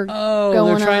war Oh,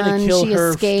 going they're trying on. to kill She her.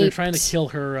 escaped. They're trying to kill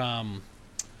her.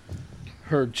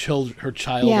 Her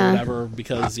child Yeah. or whatever,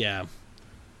 because yeah,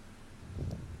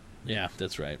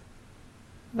 that's right.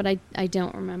 But I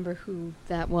don't remember who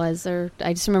that was, or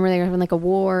I just remember they were having like a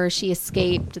war. She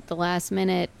escaped at the last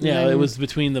minute. Yeah, and it was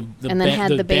between the and then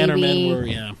had the baby.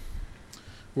 Bannermen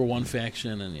were one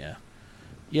faction, and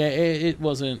it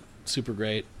wasn't super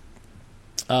great.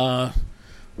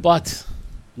 But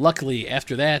luckily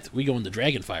after that we go into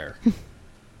Dragonfire,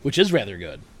 which is rather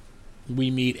good. We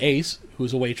meet Ace,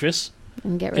 who's a waitress.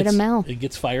 and get rid of Mel. It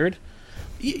gets fired.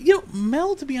 You know,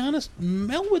 Mel. To be honest,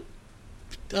 Mel with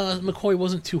McCoy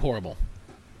wasn't too horrible.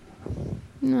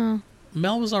 No,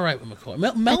 Mel was all right with McCoy.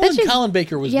 Mel bet and she's- Colin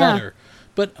Baker was yeah. better.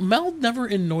 But Mel never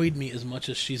annoyed me as much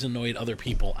as she's annoyed other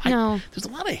people. No. There's a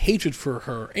lot of hatred for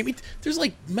her. I mean, there's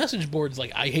like message boards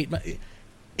like, I hate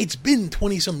it's been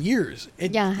 20-some years.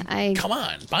 Come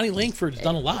on. Bonnie Langford's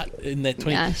done a lot in that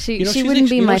 20... yeah, she she's wouldn't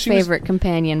be my she was- favorite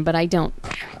companion, but I don't.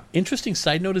 Interesting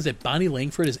side note is that Bonnie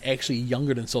Langford is actually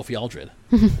younger than Sophie Aldred.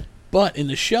 But in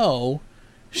the show,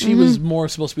 she was more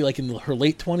supposed to be like in her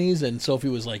late 20s, and Sophie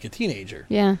was like a teenager.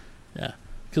 Yeah, Yeah,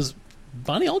 because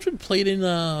Bonnie Aldred played in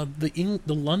the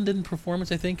London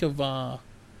performance, I think, of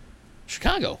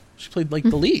Chicago. She played like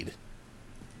the lead,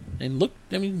 and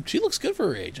she looks good for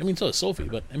her age. I mean, so does Sophie,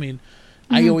 but I mean,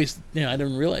 I always, I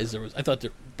didn't realize I thought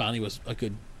that Bonnie was a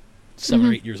good 7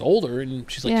 or 8 years older, and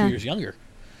she's like 2 years younger.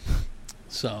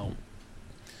 So,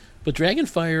 but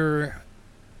Dragonfire,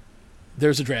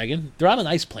 there's a dragon. They're on an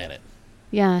ice planet.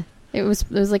 yeah. It was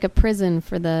like a prison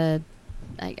for the.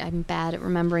 I'm bad at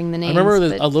remembering the names. I remember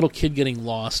but a little kid getting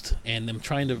lost, and them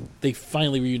they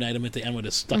finally reunite him at the end with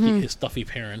his stuffy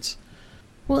parents.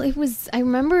 Well, I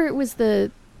remember it was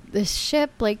the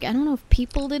ship. Like, I don't know if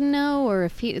people didn't know or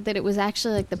that it was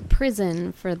actually like the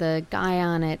prison for the guy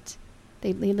on it.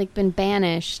 They'd like been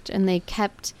banished, and they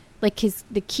kept like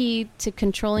the key to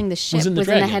controlling the ship was in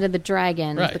the head of the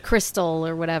dragon, Right. the crystal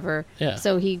or whatever. Yeah.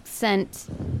 So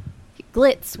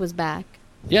Glitz was back,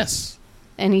 Yes.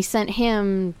 and he sent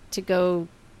him to go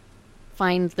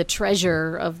find the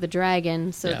treasure of the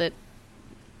dragon so that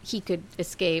he could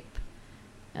escape.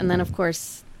 And then, of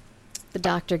course, the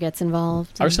doctor gets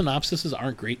involved. Our and- synopsises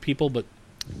aren't great, people, but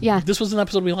yeah. this was an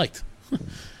episode we liked.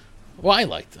 Well, I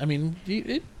liked. I mean,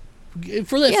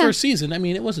 for that first season, I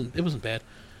mean, it wasn't bad.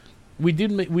 We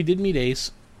did meet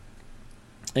Ace,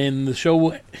 and the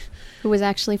show. Who was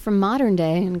actually from modern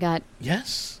day and got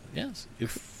Yes.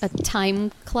 a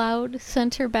time cloud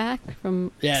sent her back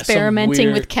from Yeah, some experimenting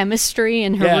weird- with chemistry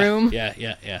in her room.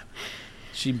 Yeah.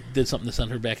 She did something to send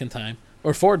her back in time,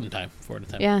 or forward in time.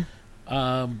 Yeah.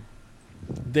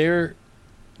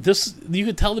 You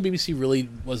could tell the BBC really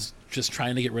was just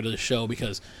trying to get rid of the show,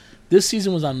 because this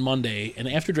season was on Monday, and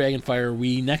after Dragonfire,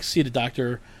 we next see the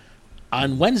Doctor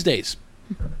on Wednesdays,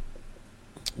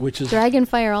 which is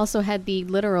Dragonfire also had the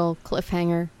literal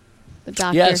cliffhanger. The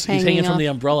doctor he's hanging from off, the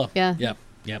umbrella. Yeah.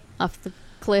 Yep. off the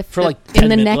cliff. For like in 10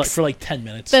 the minutes. next For like 10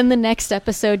 minutes. Then the next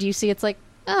episode you see it's like,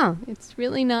 oh, it's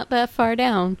really not that far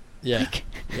down. Yeah. Like,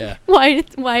 Yeah.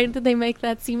 why did they make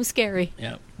that seem scary?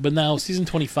 Yeah. But now season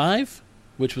 25,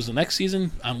 which was the next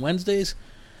season on Wednesdays,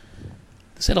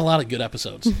 this had a lot of good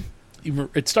episodes.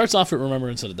 It starts off with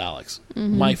Remembrance of the Daleks.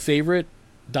 My favorite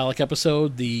Dalek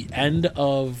episode, the end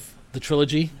of the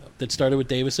trilogy, that started with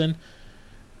Davison.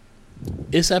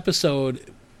 This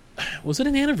episode, was it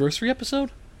an anniversary episode?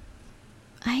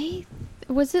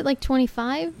 Was it like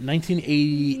 25?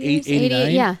 1988,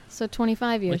 89? Yeah, so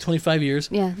 25 years. Like 25 years.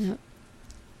 Yeah.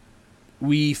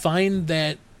 We find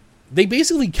that they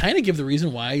basically kind of give the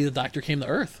reason why the Doctor came to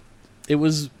Earth. It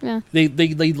was they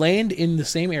land in the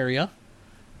same area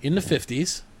in the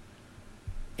 50s,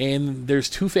 and there's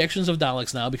two factions of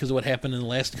Daleks now because of what happened in the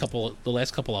last couple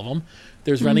of them.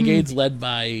 There's Renegades led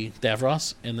by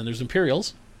Davros, and then there's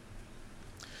Imperials.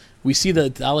 We see the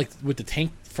Dalek with the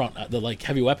tank front, the like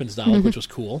heavy weapons Dalek, which was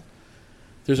cool.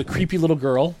 There's a creepy little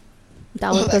girl.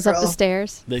 Dalek goes up the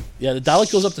stairs. The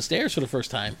Dalek goes up the stairs for the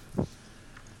first time.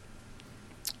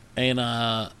 And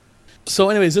so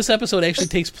anyways, this episode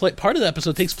actually part of the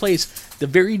episode takes place the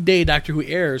very day Doctor Who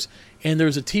airs, and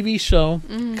there's a TV show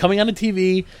coming on the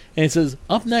TV, and it says,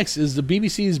 up next is the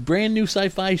BBC's brand new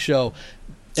sci-fi show,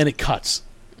 and it cuts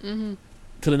to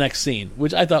the next scene,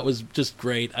 which I thought was just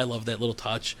great. I love that little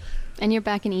touch. And you're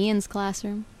back in Ian's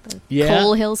classroom, the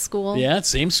Coal Hill School. Yeah,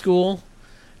 same school.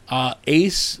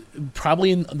 Ace,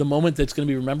 probably in the moment that's going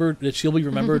to be remembered, that she'll be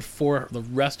remembered for the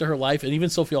rest of her life. And even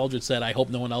Sophie Aldred said, I hope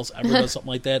no one else ever does something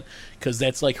like that, because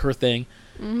that's like her thing.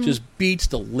 Just beats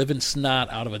the living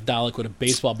snot out of a Dalek with a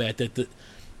baseball bat.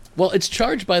 Well, it's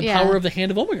charged by the power of the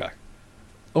hand of Omegar.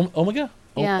 Omega?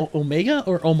 Yeah. Omega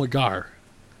or Omegar?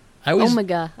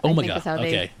 Omega. I Omega. think is how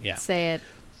they say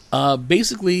it.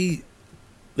 Basically,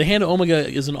 the hand of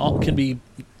Omega can be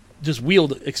just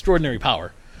wield extraordinary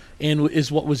power, and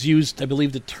is what was used, I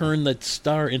believe, to turn the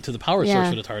star into the power source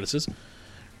for the TARDISes.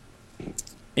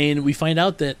 And we find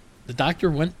out that the Doctor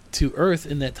went to Earth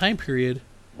in that time period.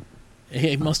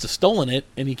 He must have stolen it,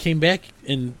 and he came back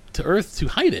to Earth to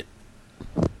hide it,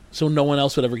 so no one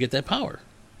else would ever get that power.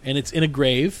 And it's in a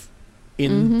grave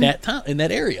in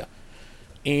that area,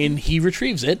 and he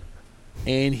retrieves it,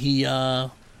 and he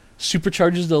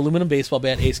supercharges the aluminum baseball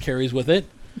bat Ace carries with it.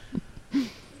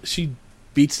 She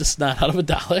beats the snot out of a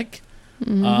Dalek.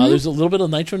 There's a little bit of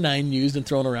Nitro 9 used and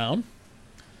thrown around.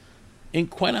 And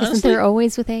quite honestly... Isn't there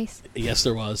always with Ace? Yes,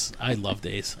 there was. I loved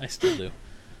Ace. I still do.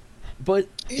 But...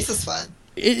 Ace is fun.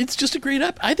 It's just a great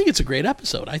I think it's a great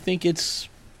episode. I think it's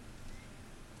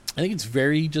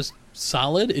very just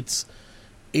solid. It's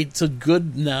a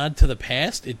good nod to the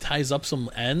past. It ties up some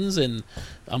ends, and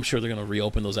I'm sure they're going to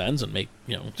reopen those ends and make,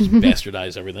 just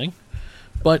bastardize everything.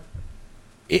 But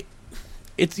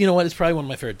it's you know what? It's probably one of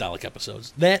my favorite Dalek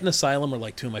episodes. That and Asylum are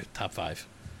like two of my top 5.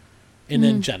 And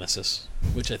then Genesis,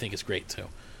 which I think is great too.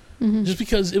 Just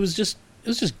because it was just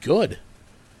good.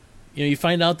 You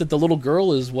find out that the little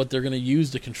girl is what they're going to use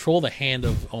to control the hand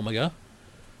of Omega.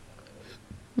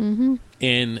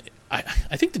 And I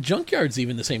think the junkyard's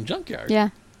even the same junkyard. Yeah.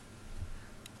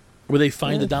 Where they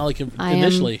find the Dalek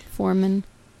initially. Foreman.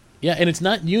 Yeah, and it's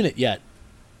not Unit yet.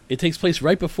 It takes place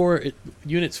right before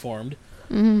Unit's formed.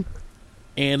 And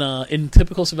in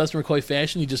typical Sylvester McCoy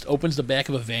fashion, he just opens the back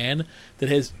of a van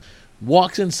that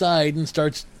walks inside and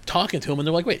starts talking to him, and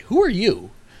they're like, wait, who are you?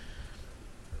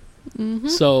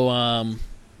 So,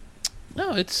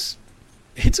 no, it's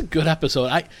a good episode.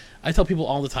 I tell people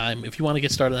all the time, if you want to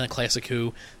get started on a classic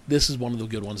Who, this is one of the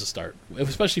good ones to start,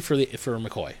 especially for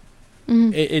McCoy.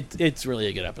 It's really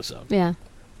a good episode. Yeah.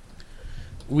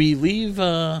 We leave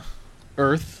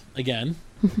Earth again,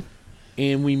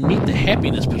 and we meet the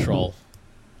Happiness Patrol.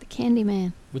 The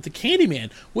Candyman. With the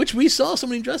Candyman, which we saw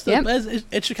somebody dressed up as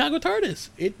at Chicago TARDIS.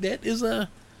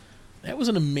 That was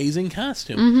an amazing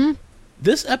costume.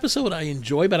 This episode I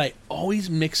enjoy, but I always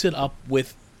mix it up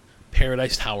with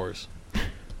Paradise Towers.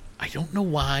 I don't know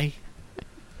why.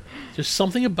 There's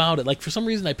something about it. Like, for some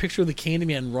reason, I picture the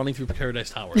Candyman running through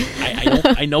Paradise Towers.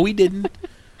 I know he didn't.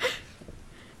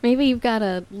 Maybe you've got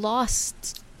a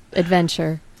lost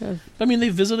adventure. I mean, they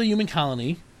visit a human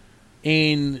colony,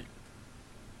 and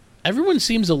everyone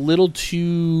seems a little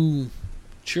too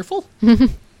cheerful. A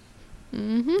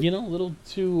little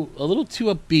too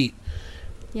upbeat.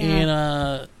 Yeah.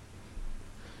 And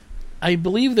I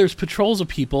believe there's patrols of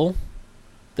people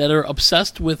that are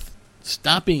obsessed with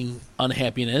stopping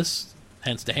unhappiness,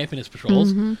 hence the Happiness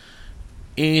Patrols.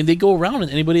 And they go around,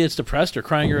 and anybody that's depressed or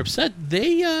crying or upset,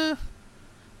 they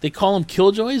call them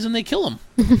killjoys, and they kill them.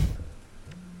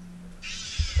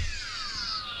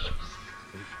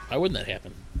 Why wouldn't that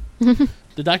happen?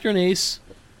 The Doctor and Ace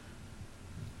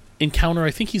encounter,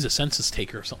 I think he's a census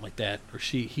taker or something like that, or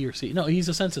he or she. No, he's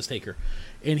a census taker,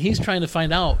 and he's trying to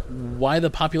find out why the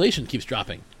population keeps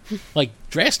dropping, like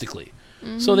drastically.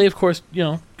 So they, of course,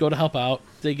 go to help out.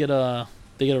 They get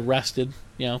arrested,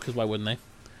 because why wouldn't they?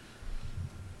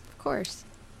 Of course.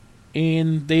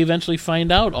 And they eventually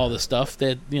find out all this stuff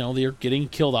that, they're getting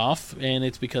killed off, and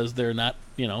it's because they're not,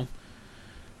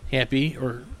 happy.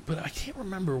 But I can't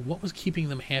remember what was keeping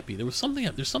them happy. There's something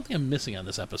I'm missing on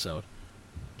this episode.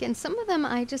 Again, some of them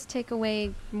I just take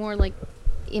away more like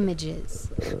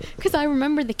images. Because I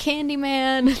remember the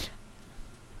Candyman.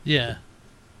 Yeah.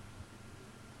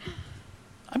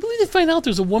 I believe they find out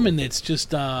there's a woman that's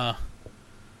just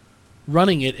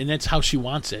running it, and that's how she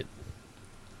wants it.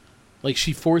 Like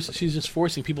she's just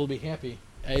forcing people to be happy.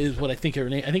 Is what I think her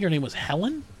name. I think her name was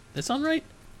Helen. That sound right?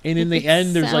 And in the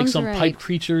end, there's like some pipe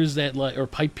creatures or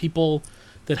pipe people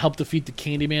that help defeat the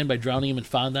Candyman by drowning him in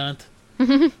fondant.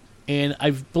 And I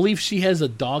believe she has a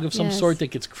dog of some sort that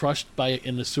gets crushed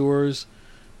in the sewers,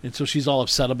 and so she's all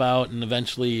upset about. And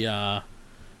eventually,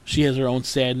 she has her own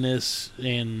sadness,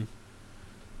 and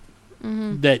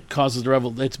that causes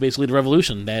It's basically the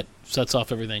revolution that sets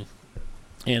off everything,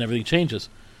 and everything changes.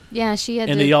 Yeah, she had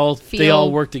and to they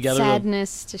all work together.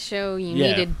 Sadness to show you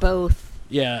needed both.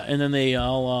 Yeah, and then they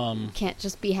all can't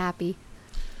just be happy.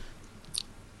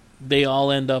 They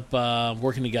all end up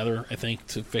working together, I think,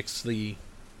 to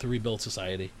rebuild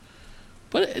society.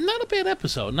 But not a bad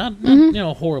episode, not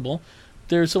horrible.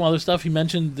 There's some other stuff he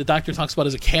mentioned. The Doctor talks about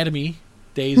his academy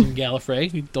days in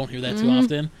Gallifrey. You don't hear that too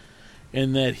often,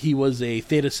 and that he was a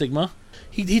Theta Sigma.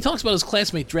 He talks about his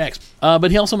classmate Drax,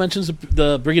 but he also mentions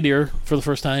the Brigadier for the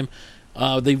first time.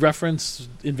 They reference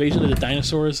Invasion of the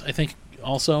Dinosaurs, I think,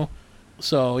 also.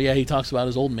 So, yeah, he talks about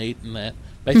his old mate and that.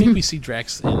 But I think we see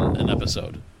Drax in an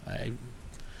episode. I'm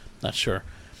not sure.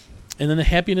 And then the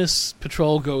Happiness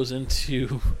Patrol goes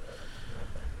into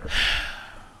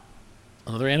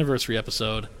another anniversary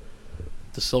episode,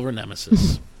 The Silver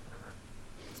Nemesis.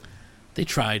 They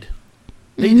tried.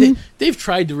 They've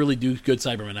tried to really do good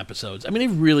Cybermen episodes. I mean,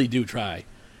 they really do try.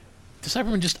 The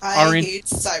Cybermen just aren't. I hate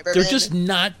Cybermen. They're just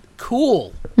not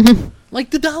cool.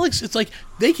 Like the Daleks, it's like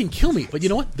they can kill me, but you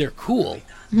know what? They're cool.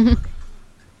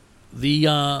 The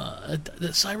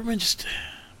Cybermen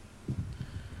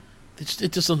it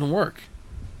just doesn't work.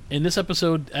 In this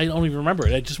episode, I don't even remember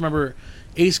it. I just remember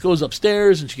Ace goes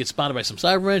upstairs and she gets spotted by some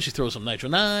Cybermen. She throws some Nitro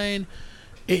 9.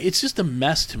 It's just a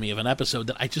mess to me of an episode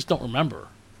that I just don't remember.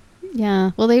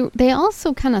 Yeah, well, they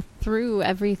also kind of threw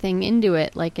everything into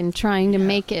it, like in trying to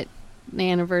make it an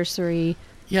anniversary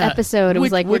episode. It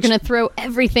was like, we're going to throw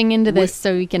everything into this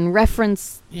so we can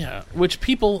reference... Yeah, which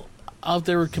people out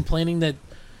there were complaining that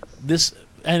this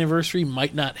anniversary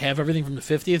might not have everything from the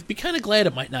 50th. Be kind of glad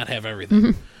it might not have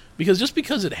everything. Because just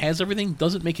because it has everything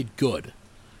doesn't make it good.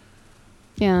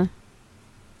 Yeah.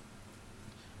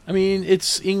 I mean,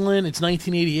 it's England, it's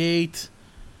 1988...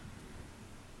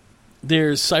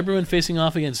 There's Cybermen facing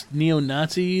off against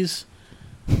neo-Nazis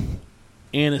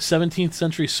and a 17th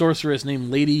century sorceress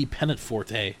named Lady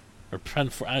Penitforte.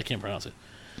 I can't pronounce it.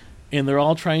 And they're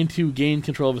all trying to gain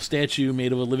control of a statue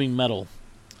made of a living metal,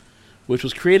 which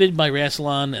was created by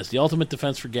Rassilon as the ultimate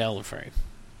defense for Gallifrey.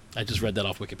 I just read that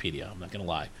off Wikipedia, I'm not going to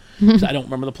lie. So I don't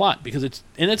remember the plot, because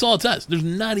that's all it says. There's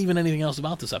not even anything else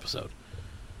about this episode.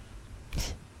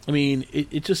 I mean,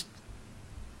 it just...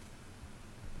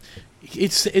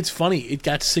 It's funny. It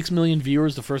got 6 million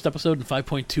viewers the first episode and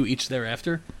 5.2 each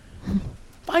thereafter.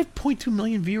 5.2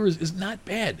 million viewers is not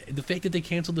bad. The fact that they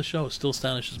canceled the show still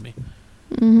astonishes me.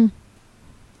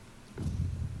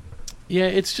 Yeah,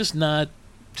 it's just not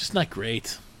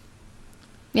great.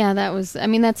 Yeah,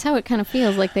 that's how it kind of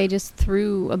feels. Like they just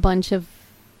threw a bunch of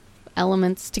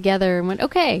elements together and went,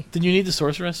 okay. Did you need the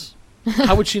sorceress?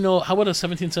 How would she know? How would a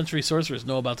 17th century sorceress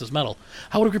know about this metal?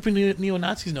 How would a group of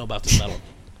neo-Nazis know about this metal?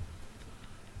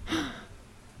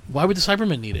 Why would the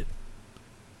Cybermen need it?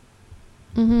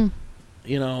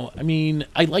 I mean,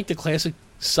 I like the classic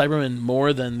Cybermen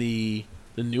more than the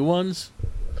new ones,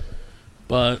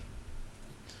 but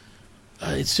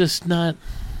it's just not.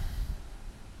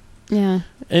 Yeah.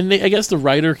 And I guess the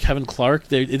writer Kevin Clark,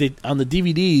 they on the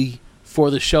DVD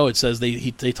for the show, it says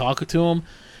they talk to him,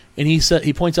 and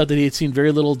he points out that he had seen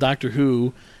very little Doctor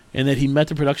Who, and that he met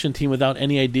the production team without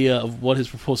any idea of what his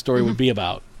proposed story would be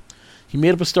about. He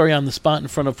made up a story on the spot in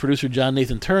front of producer John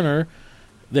Nathan Turner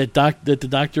that the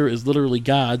Doctor is literally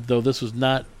God, though this was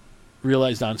not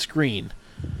realized on screen.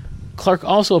 Clark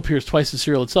also appears twice in the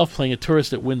serial itself, playing a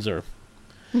tourist at Windsor.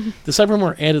 The Cybermen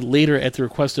were added later at the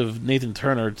request of Nathan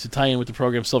Turner to tie in with the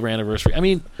program's silver anniversary. I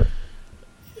mean,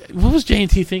 what was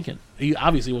J&T thinking? He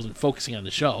obviously wasn't focusing on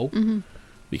the show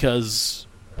because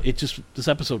this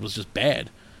episode was just bad.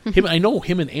 I know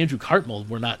him and Andrew Cartmel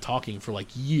were not talking for like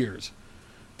years.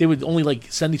 They would only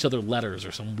like send each other letters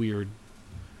or some weird.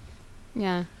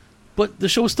 Yeah. But the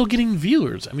show was still getting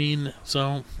viewers. I mean,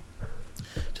 so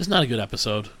just not a good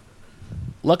episode.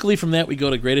 Luckily, from that we go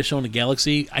to Greatest Show in the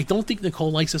Galaxy. I don't think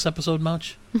Nicole likes this episode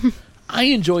much. I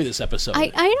enjoy this episode.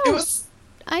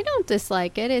 I don't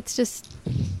dislike it. It's just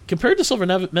Compared to Silver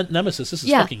Nemesis, this is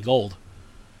fucking gold.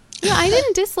 Yeah, I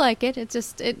didn't dislike it. It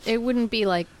just it wouldn't be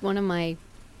like one of my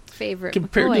favorite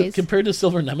McCoys. Compared to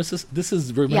Silver Nemesis, this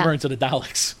is Remembrance of the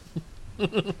Daleks.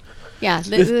 Yeah,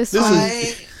 this one.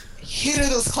 I hated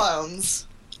those clowns.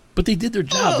 But they did their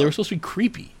job. They were supposed to be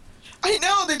creepy. I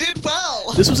know, they did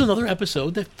well. This was another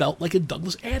episode that felt like a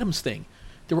Douglas Adams thing.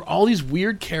 There were all these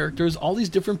weird characters, all these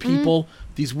different people,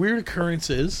 these weird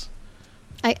occurrences.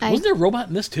 Wasn't there a robot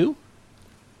in this too?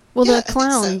 Well, Yeah, the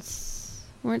clowns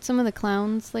weren't some of the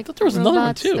clowns like I thought there was another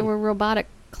one, too. There were robotic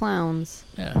clowns.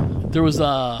 Yeah. There was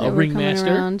a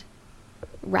ringmaster.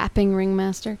 Rapping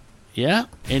ringmaster. Yeah,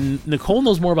 and Nicole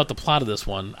knows more about the plot of this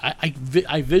one. I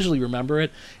visually remember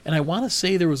it, and I want to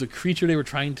say there was a creature they were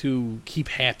trying to keep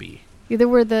happy. Yeah, they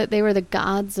were the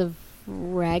gods of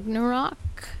Ragnarok.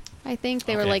 I think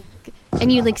they were like,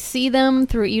 and you like see them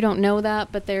through. You don't know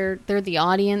that, but they're the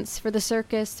audience for the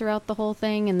circus throughout the whole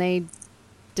thing, and they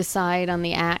decide on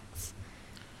the acts,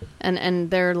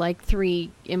 and they're like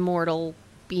three immortal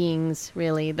beings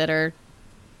really that are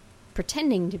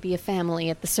pretending to be a family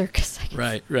at the circus. I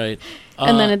guess. Right.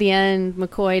 And then at the end,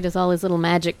 McCoy does all his little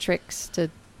magic tricks to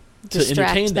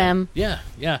distract entertain them. Yeah.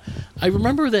 I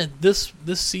remember that this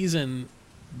season,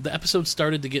 the episodes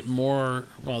started to get more,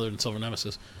 well, other than Silver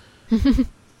Nemesis,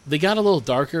 they got a little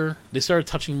darker. They started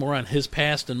touching more on his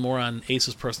past and more on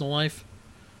Ace's personal life.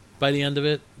 By the end of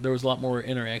it, there was a lot more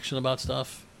interaction about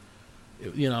stuff,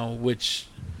 which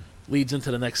leads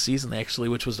into the next season, actually,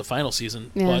 which was the final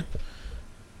season. Yeah. But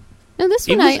no, this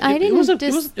one I didn't it wasn't.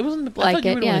 I thought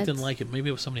you didn't like it. Maybe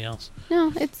it was somebody else.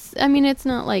 No, it's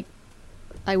not like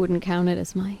I wouldn't count it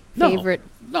as my favorite.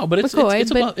 No, but it's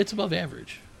above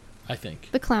average, I think.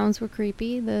 The clowns were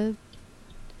creepy. The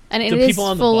people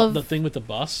on the thing with the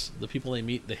bus, the people they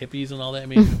meet, the hippies and all that. I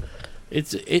mean,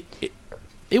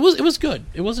 it was good.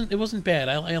 It wasn't bad.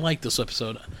 I liked this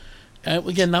episode.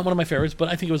 Again, not one of my favorites, but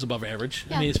I think it was above average.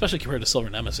 Yeah. I mean, especially compared to Silver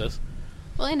Nemesis.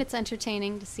 Well, and it's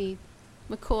entertaining to see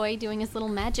McCoy doing his little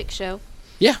magic show.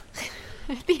 Yeah.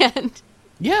 At the end.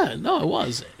 Yeah, no, it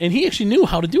was. And he actually knew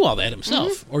how to do all that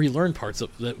himself, or he learned parts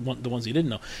of the ones he didn't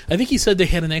know. I think he said they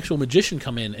had an actual magician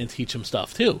come in and teach him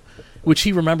stuff, too, which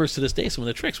he remembers to this day, some of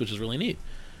the tricks, which is really neat.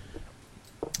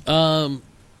 Then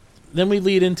we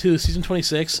lead into season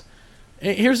 26.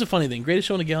 Here's the funny thing. Greatest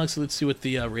Show in the Galaxy, let's see what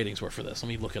the ratings were for this. Let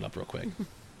me look it up real quick.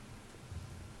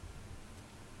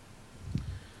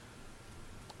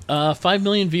 5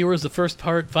 million viewers, the first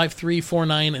part, 5.3,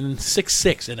 4.9, and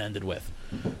 6.6 it ended with.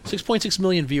 6.6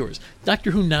 million viewers.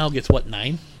 Doctor Who now gets, what,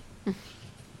 9?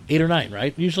 8 or 9,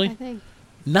 right, usually? I think.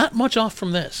 Not much off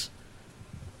from this.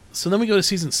 So then we go to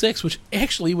season 6, which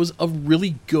actually was a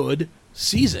really good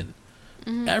season.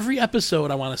 Mm-hmm. Every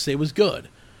episode, I want to say, was good.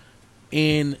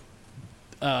 And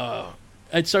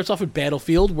it starts off with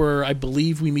Battlefield, where I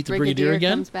believe we meet the Brigadier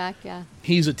again. Comes back, yeah.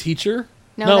 He's a teacher.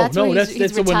 That's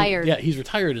that's retired. Yeah, he's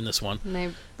retired in this one. And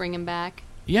they bring him back.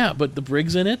 Yeah, but the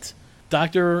Brig's in it.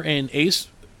 Doctor and Ace,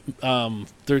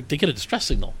 they get a distress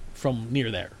signal from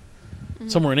near there,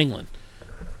 somewhere in England.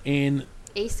 And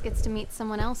Ace gets to meet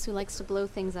someone else who likes to blow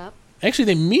things up. Actually,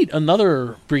 they meet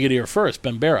another Brigadier first,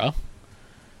 Bambera,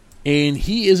 and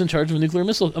he is in charge of a nuclear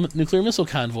missile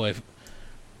convoy.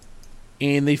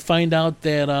 And they find out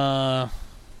that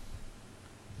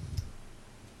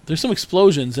there's some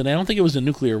explosions, and I don't think it was the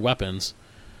nuclear weapons,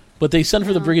 but they send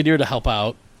for the Brigadier to help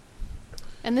out.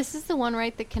 And this is the one,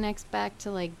 right, that connects back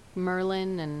to, like,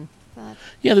 Merlin and that?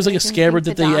 Yeah, there's like a scabbard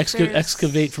that they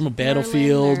excavate from a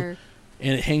battlefield, and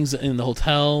it hangs in the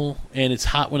hotel, and it's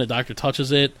hot when the Doctor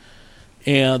touches it.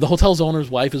 And the hotel's owner's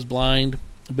wife is blind,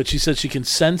 but she says she can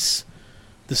sense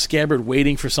the scabbard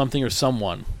waiting for something or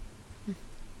someone.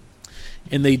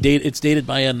 And it's dated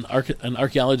by an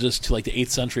archaeologist to like the 8th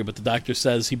century, but the Doctor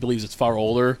says he believes it's far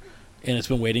older, and it's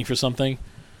been waiting for something.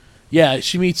 Yeah,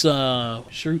 she meets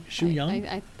Shu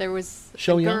Young. There was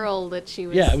a girl that she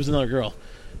was. Yeah, it was another girl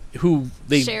who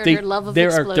shared her love of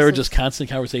explosives. There are just constant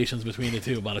conversations between the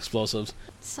two about explosives.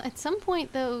 So at some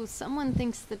point, though, someone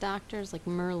thinks the Doctor's like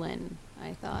Merlin.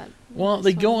 I thought. Well,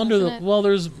 they go under the. Well,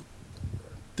 there's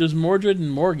Mordred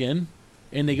and Morgan,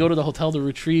 and they go to the hotel to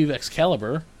retrieve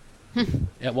Excalibur.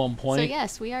 At one point. So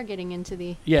yes, we are getting into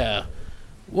the. Yeah,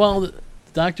 well, the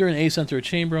Doctor and Ace enter a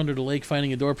chamber under the lake,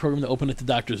 finding a door programmed to open it to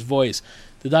Doctor's voice.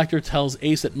 The Doctor tells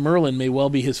Ace that Merlin may well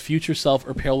be his future self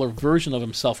or paler version of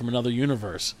himself from another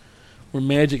universe, where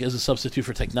magic is a substitute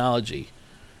for technology.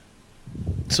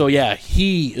 So yeah,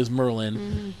 he is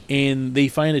Merlin, and they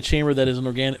find a chamber that is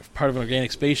part of an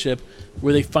organic spaceship,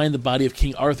 where they find the body of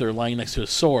King Arthur lying next to a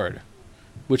sword,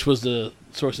 which was the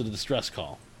source of the distress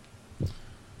call.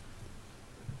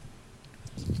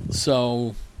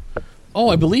 So,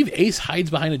 I believe Ace hides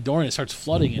behind a door and it starts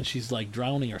flooding, and she's like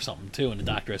drowning or something too, and the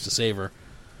doctor has to save her.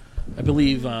 I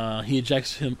believe he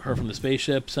ejects her from the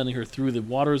spaceship, sending her through the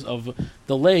waters of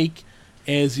the lake.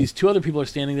 As these two other people are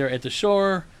standing there at the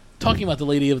shore, talking about the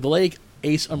Lady of the Lake,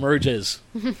 Ace emerges.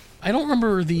 I don't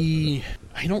remember the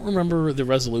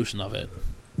resolution of it.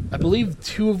 I believe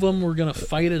two of them were going to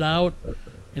fight it out,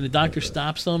 and the doctor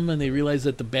stops them, and they realize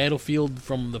that the battlefield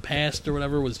from the past or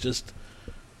whatever was just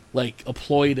like a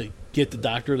ploy to get the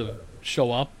doctor to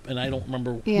show up, and I don't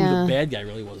remember who the bad guy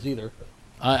really was either.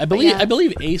 I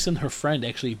believe Ace and her friend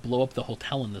actually blow up the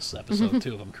hotel in this episode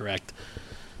too, if I'm correct,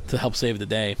 to help save the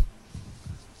day.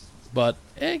 But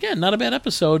again, not a bad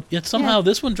episode. Yet somehow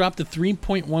this one dropped to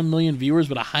 3.1 million viewers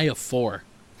with a high of 4.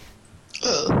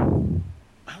 I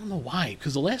don't know why,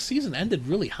 because the last season ended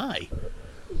really high.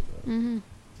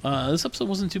 This episode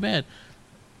wasn't too bad.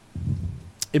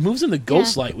 It moves into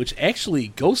Ghostlight, which actually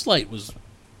Ghostlight was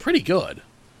pretty good.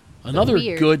 Another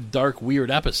good, dark,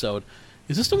 weird episode.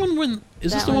 Is this the one when?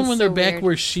 Is this the one when they're back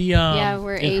where she?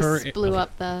 Where Ace blew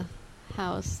up the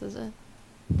house. Is it?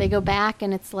 They go back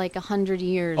and it's like 100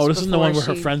 years. Oh, this is the one where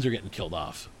her friends are getting killed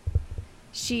off.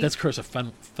 That's Curse of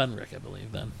Fenric, I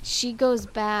believe. Then she goes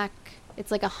back.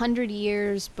 It's like 100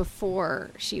 years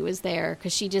before she was there,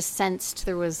 because she just sensed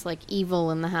there was like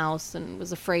evil in the house and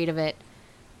was afraid of it.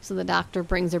 So the doctor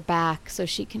brings her back so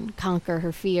she can conquer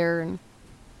her fear and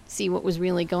see what was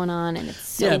really going on. And it's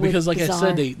so because like bizarre.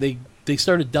 I said, they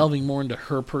started delving more into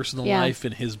her personal life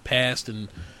and his past, and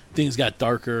things got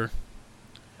darker.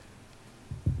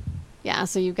 Yeah,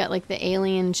 so you've got like the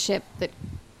alien ship that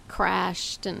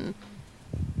crashed, and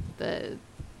the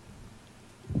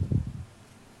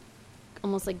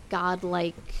almost like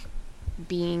godlike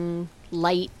being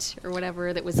light or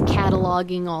whatever that was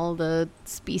cataloging all the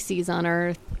species on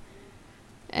Earth,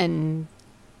 and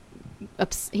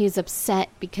he's upset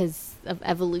because of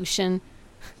evolution.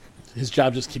 His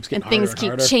job just keeps getting harder and things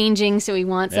keep changing, so he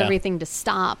wants everything to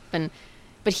stop.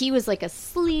 But he was like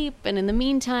asleep, and in the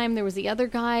meantime there was the other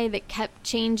guy that kept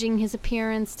changing his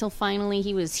appearance till finally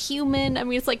he was human. I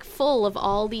mean, it's like full of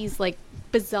all these like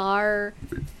bizarre.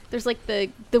 There's like the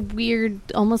weird,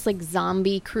 almost like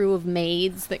zombie crew of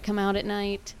maids that come out at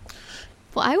night.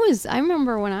 Well, I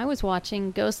remember when I was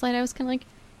watching Ghostlight, I was kind of like,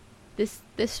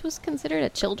 this was considered a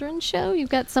children's show? You've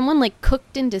got someone like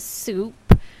cooked into soup.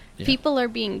 Yeah. People are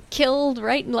being killed,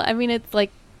 right? I mean, it's like,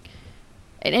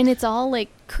 and it's all like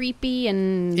creepy,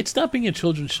 and it's not being a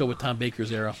children's show with Tom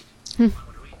Baker's era.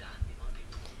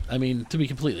 I mean, to be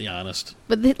completely honest.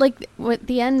 But at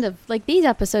the end of like these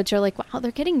episodes are like, wow, they're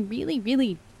getting really,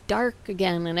 really dark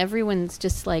again, and everyone's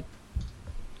just like,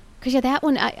 because that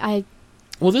one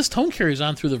well, this tone carries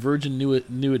on through the Virgin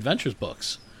New Adventures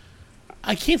books.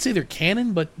 I can't say they're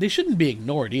canon, but they shouldn't be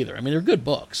ignored either. I mean, they're good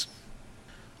books.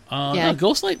 No,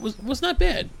 Ghostlight was not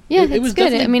bad. Yeah, it was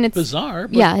good. I mean, it's bizarre.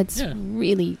 But, it's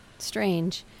really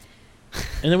strange.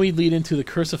 And then we lead into the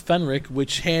Curse of Fenric,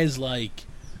 which has like,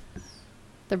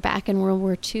 they're back in World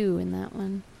War II in that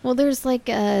one. Well, there's like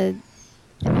that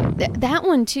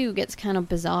one too gets kind of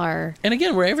bizarre. And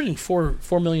again, we're averaging 4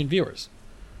 million viewers,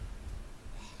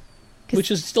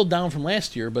 which is still down from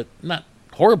last year, but not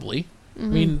horribly. I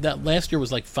mean, that last year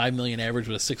was like 5 million average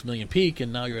with a 6 million peak,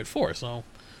 and now you're at 4. So,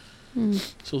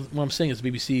 so what I'm saying is,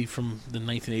 BBC from the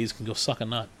 1980s can go suck a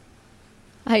nut.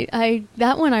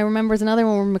 That one I remember is another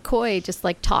one where McCoy just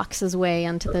like talks his way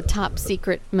onto the top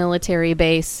secret military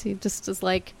base. He just is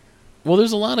like. Well,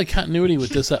 there's a lot of continuity with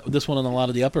this one and a lot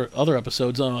of the other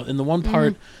episodes. In the one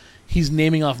part, he's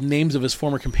naming off names of his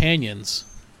former companions.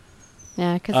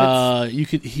 Yeah, because you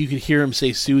could hear him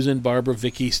say Susan, Barbara,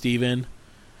 Vicky, Stephen.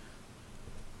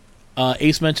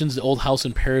 Ace mentions the old house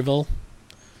in Perryville,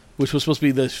 which was supposed to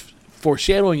be the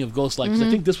foreshadowing of Ghostlight, because I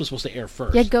think this was supposed to air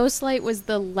first. Yeah, Ghostlight was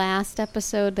the last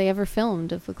episode they ever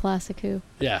filmed of the classic Who.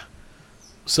 Yeah.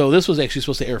 So this was actually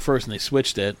supposed to air first, and they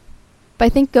switched it. But I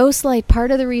think Ghostlight, part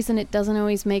of the reason it doesn't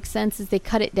always make sense is they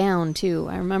cut it down, too.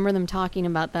 I remember them talking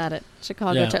about that at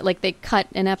Chicago. Yeah. Like, they cut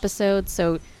an episode,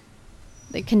 so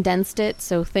they condensed it,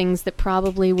 so things that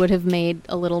probably would have made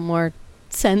a little more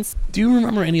sense. Do you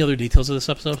remember any other details of this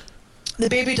episode? The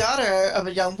baby daughter of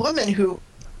a young woman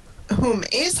whom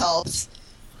Ace helps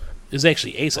is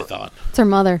actually Ace, I thought. It's her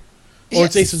mother. Or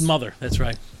it's Ace's mother, that's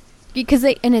right.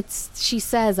 Because she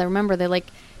says, I remember, they're like,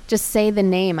 just say the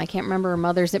name. I can't remember her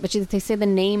mother's name, but they say the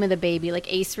name of the baby.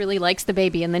 Like, Ace really likes the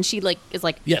baby, and then she, like, is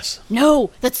like, Yes. no,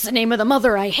 that's the name of the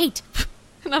mother I hate.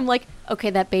 And I'm like, okay,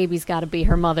 that baby's got to be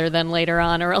her mother then later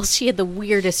on, or else she had the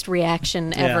weirdest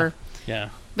reaction ever. Yeah.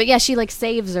 But yeah, she, like,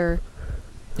 saves her,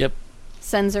 Yep.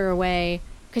 sends her away.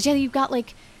 Because, yeah, you've got,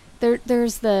 like,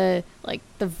 there's the, like,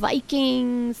 the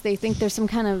Vikings. They think there's some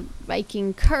kind of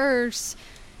Viking curse.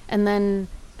 And then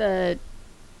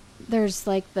there's,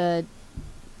 like,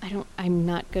 I'm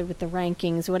not good with the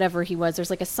rankings, whatever he was. There's,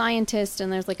 like, a scientist,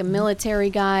 and there's, like, a military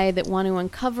guy that want to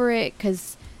uncover it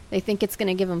because they think it's going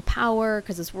to give him power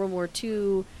because it's World War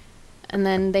II. And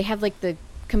then they have, like, the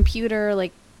computer,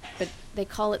 like, but they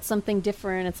call it something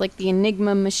different. It's like the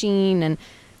Enigma machine, and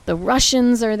the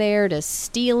Russians are there to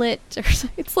steal it.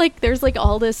 It's like there's, like,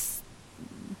 all this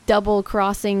double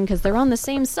crossing because they're on the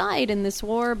same side in this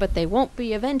war, but they won't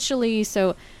be eventually.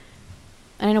 So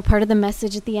I know part of the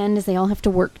message at the end is they all have to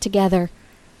work together.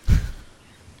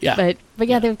 Yeah. But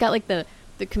yeah, they've got, like, the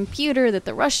computer that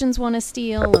the Russians want to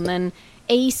steal, and then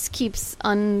Ace keeps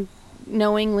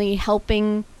unknowingly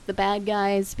helping the bad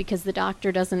guys because the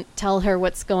doctor doesn't tell her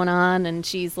what's going on, and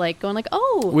she's, like, going, like,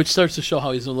 oh. Which starts to show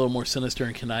how he's a little more sinister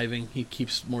and conniving. He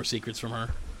keeps more secrets from her.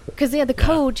 Because, yeah, the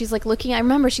code, she's, like, looking. I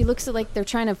remember she looks at, like, they're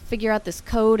trying to figure out this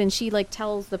code, and she, like,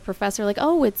 tells the professor, like,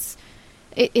 oh, it's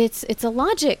a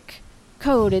logic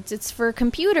code. It's for a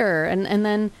computer. And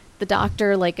then the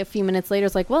doctor, like, a few minutes later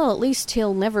is like, well, at least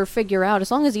he'll never figure out, as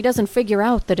long as he doesn't figure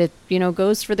out that it,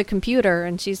 goes for the computer.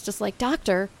 And she's just like,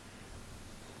 doctor,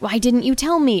 why didn't you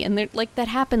tell me? And like, that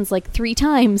happens, like, 3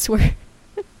 times where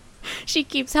she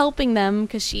keeps helping them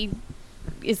because she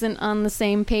isn't on the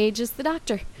same page as the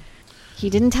doctor. He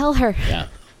didn't tell her. Yeah.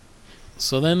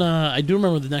 So then I do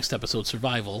remember the next episode,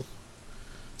 Survival.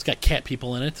 It's got cat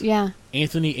people in it. Yeah.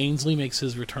 Anthony Ainsley makes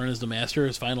his return as the Master,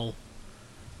 his final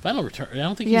return. I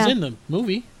don't think he's in the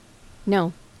movie.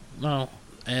 No.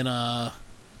 And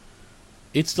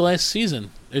it's the last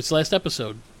season. It's the last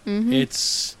episode. Mm-hmm.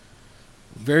 It's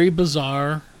very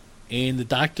bizarre, and the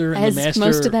Doctor and As the Master...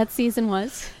 most of that season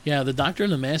was. Yeah, the Doctor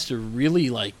and the Master really,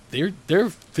 like, they're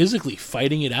physically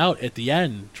fighting it out at the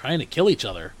end, trying to kill each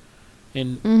other,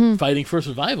 and fighting for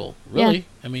survival, really. Yeah.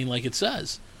 I mean, like it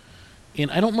says. And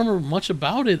I don't remember much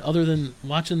about it other than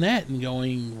watching that and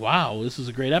going, wow, this is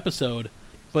a great episode.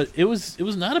 But it was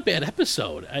not a bad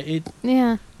episode.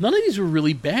 Yeah. None of these were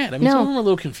really bad. I mean, some of them were a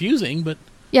little confusing, but...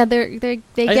 Yeah, they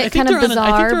get kind of bizarre.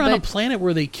 I think they're on a planet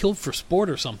where they killed for sport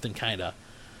or something, kind of.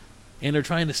 And they're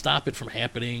trying to stop it from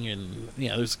happening, and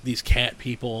there's these cat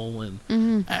people, and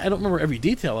I don't remember every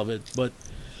detail of it, but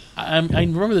I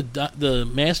remember the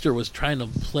Master was trying to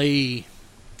play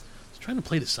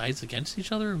the sides against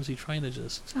each other, or was he trying to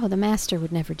just... Oh, the Master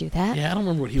would never do that. Yeah, I don't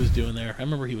remember what he was doing there. I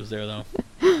remember he was there, though.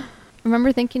 I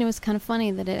remember thinking it was kind of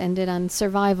funny that it ended on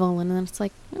survival, and then it's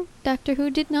like, Doctor Who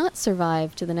did not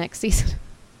survive to the next season.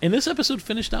 And this episode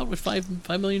finished out with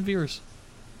 5 million viewers.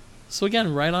 So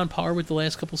again, right on par with the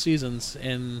last couple seasons.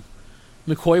 And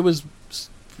McCoy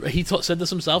said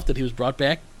this himself, that he was brought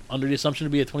back under the assumption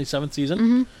to be a 27th season.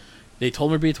 Mm-hmm. They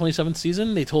told him to be a 27th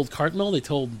season. They told Cartmel. They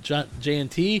told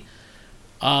JNT.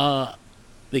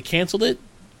 They canceled it.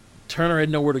 Turner had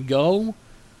nowhere to go.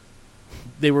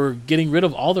 They were getting rid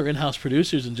of all their in-house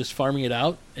producers and just farming it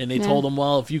out. And they told him,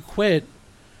 well, if you quit,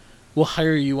 we'll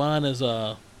hire you on as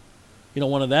one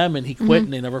of them. And he quit,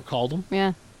 and they never called him.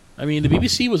 Yeah. I mean, the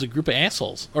BBC was a group of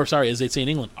assholes. Or, sorry, as they'd say in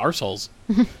England, arseholes.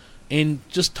 And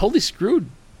just totally screwed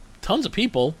tons of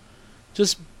people,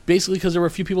 just basically because there were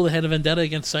a few people that had a vendetta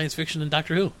against science fiction and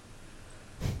Doctor Who.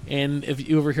 And if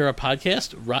you ever hear a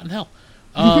podcast, rotten hell.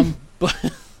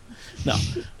 But,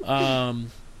 no.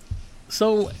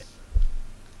 So,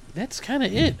 that's kind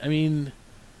of it. I mean,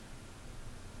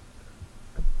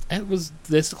 that's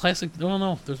the classic.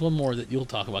 No, there's one more that you'll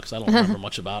talk about because I don't remember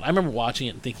much about. I remember watching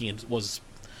it and thinking it was...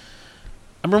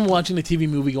 I remember watching the TV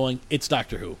movie going, it's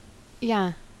Doctor Who.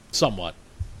 Yeah. Somewhat.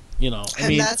 I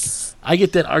mean, that's... I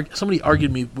get that. Somebody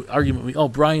argued with me. Oh,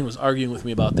 Brian was arguing with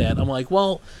me about that. I'm like,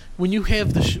 well, when you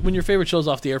have when your favorite show's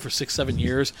off the air for 6-7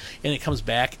 years and it comes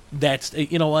back, that's,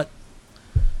 you know what?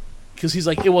 Because he's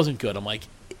like, it wasn't good. I'm like,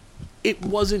 it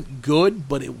wasn't good,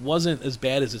 but it wasn't as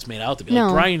bad as it's made out to be. No.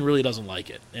 Like, Brian really doesn't like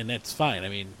it, and that's fine. I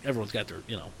mean, everyone's got their,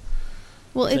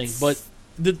 well, thing. it's... But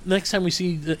the next time we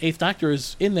see the 8th Doctor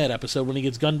is in that episode when he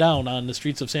gets gunned down on the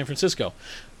streets of San Francisco.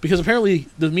 Because apparently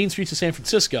the mean streets of San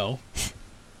Francisco...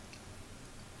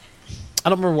 I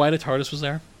don't remember why the TARDIS was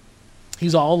there.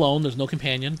 He's all alone. There's no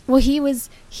companion. Well, he was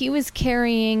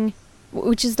carrying...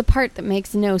 Which is the part that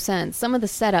makes no sense. Some of the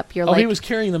setup, you're like... he was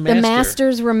carrying the Master. The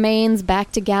Master's remains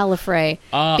back to Gallifrey.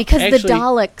 Because actually, the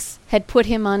Daleks had put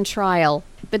him on trial.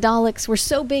 the Daleks were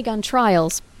so big on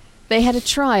trials. They had a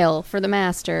trial for the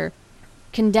Master,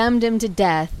 condemned him to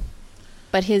death,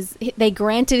 but they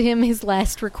granted him his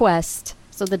last request.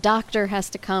 So the Doctor has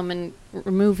to come and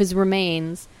remove his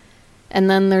remains. And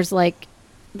then there's like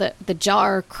the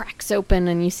jar cracks open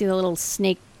and you see the little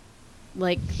snake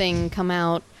like thing come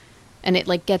out, and it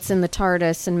like gets in the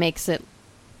TARDIS and makes it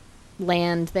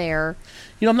land there.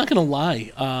 You know, I'm not going to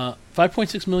lie.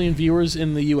 5.6 million viewers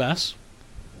in the U.S.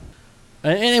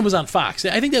 And it was on Fox.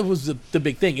 I think that was the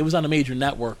big thing. It was on a major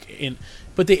network,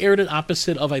 but they aired it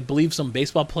opposite of, I believe, some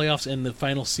baseball playoffs and the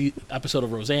final episode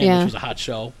of Roseanne, which was a hot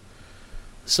show.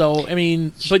 So, I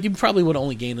mean, but you probably would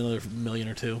only gain another million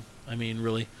or two. I mean,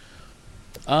 really.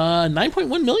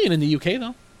 9.1 million in the UK,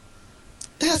 though.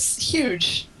 That's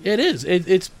huge. It is.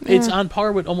 It's on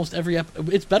par with almost every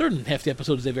it's better than half the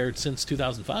episodes they've aired since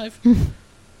 2005.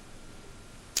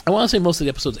 I want to say most of the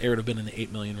episodes aired have been in the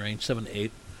 8 million range, 7 to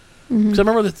 8. Because I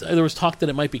remember that there was talk that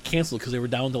it might be canceled because they were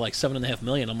down to like 7.5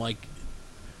 million. I'm like,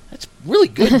 that's really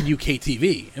good in UK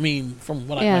TV. I mean, from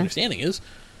what my understanding is.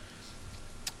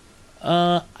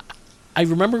 I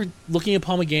remember looking at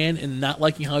Paul McGann and not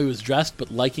liking how he was dressed,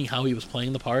 but liking how he was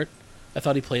playing the part. I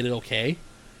thought he played it okay.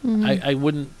 I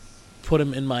wouldn't put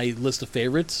him in my list of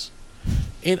favorites.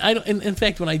 And in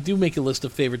fact, when I do make a list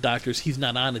of favorite Doctors, he's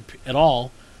not on it at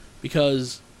all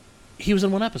because he was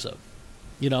in one episode.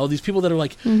 You know, these people that are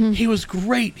like, he was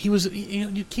great. He was.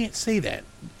 You can't say that.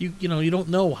 You don't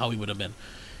know how he would have been.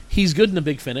 He's good in The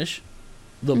Big Finish.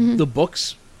 The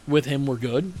books with him were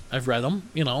good. I've read them.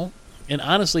 You know, and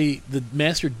honestly, the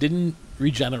Master didn't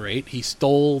regenerate. He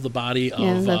stole the body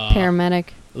of the paramedic.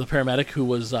 The paramedic who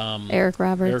was Eric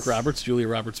Roberts. Eric Roberts, Julia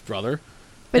Roberts' brother.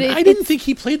 But I didn't think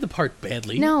he played the part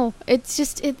badly. No, it's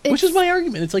just which is my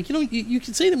argument. It's like, you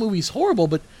can say the movie's horrible,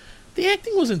 but the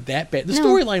acting wasn't that bad. The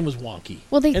storyline was wonky.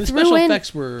 Well, and the special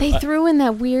effects were. They threw in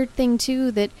that weird thing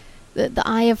too that the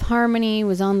Eye of Harmony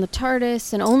was on the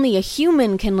TARDIS, and only a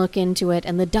human can look into it,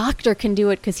 and the Doctor can do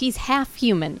it because he's half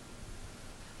human.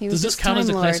 Does this count as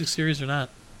a classic series or not?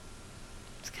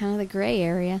 It's kind of the gray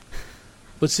area.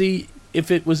 But see, if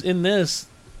it was in this,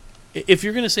 if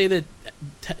you're going to say that,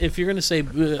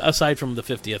 aside from the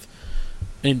 50th,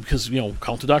 and because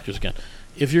count the Doctors again,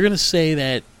 if you're going to say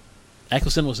that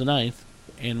Eccleston was the 9th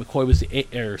and McCoy was the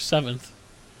 7th,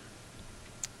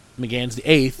 McGann's the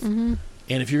 8th, and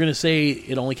if you're going to say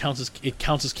it only counts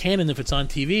as canon if it's on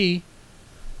TV,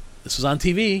 this was on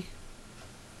TV.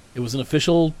 It was an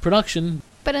official production.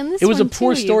 But in this, it was a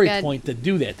poor story point to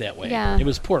do that way. Yeah. It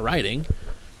was poor writing.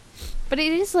 But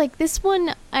it is like this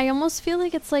one. I almost feel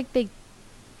like it's like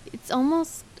it's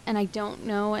almost, and I don't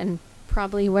know, and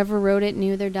probably whoever wrote it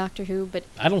knew their Doctor Who, but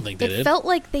I don't think they did. It felt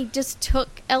like they just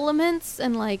took elements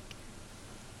and like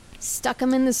stuck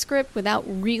them in the script without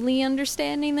really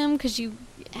understanding them, because you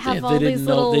have all these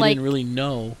little they didn't really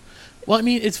know. Well, I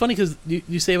mean, it's funny because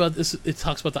you say about this. It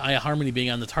talks about the Eye of Harmony being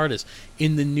on the TARDIS.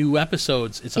 In the new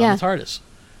episodes, it's on the TARDIS.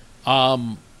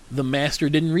 The Master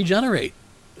didn't regenerate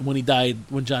when he died.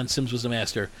 When John Sims was the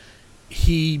Master,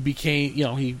 he became.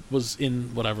 He was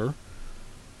in whatever.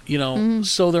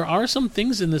 So there are some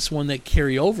things in this one that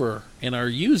carry over and are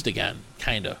used again,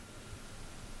 kind of.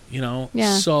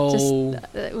 Yeah. So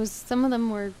it was, some of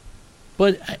them were.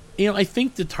 But I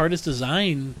think the TARDIS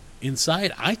design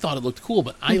inside, I thought it looked cool,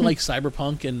 but I like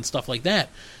cyberpunk and stuff like that,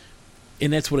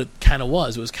 and that's what it kind of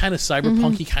was. It was kind of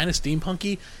cyberpunky, kind of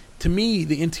steampunky. To me,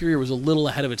 the interior was a little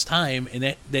ahead of its time,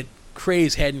 and that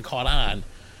craze hadn't caught on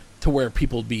to where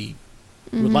people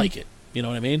would like it. You know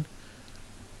what I mean?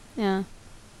 Yeah.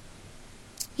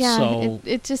 Yeah. So,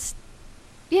 it just,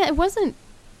 it wasn't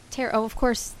terrible. Oh, of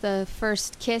course, the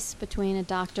first kiss between a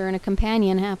Doctor and a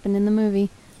companion happened in the movie.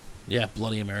 Yeah,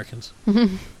 bloody Americans.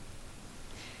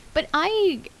 But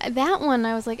that one,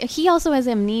 I was like, he also has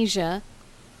amnesia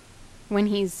when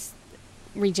he's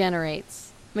regenerates.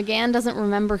 McGann doesn't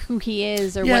remember who he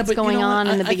is or what's going on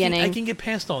in the beginning. I can get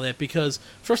past all that because,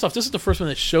 first off, this is the first one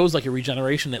that shows like a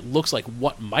regeneration that looks like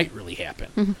what might really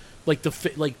happen. Like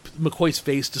McCoy's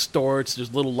face distorts.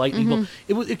 There's little lightning bolts.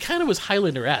 It kind of was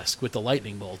Highlander-esque with the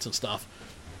lightning bolts and stuff,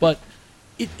 but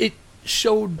it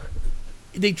showed.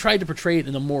 They tried to portray it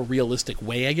in a more realistic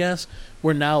way, I guess.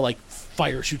 Where now like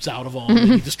fire shoots out of him,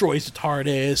 and he destroys the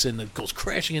TARDIS, and it goes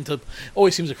crashing into.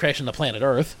 Always seems to crash into planet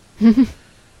Earth. So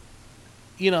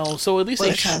at least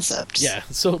what a concept. Yeah,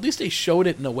 so at least they showed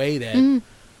it in a way that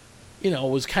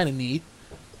was kind of neat.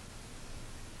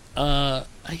 I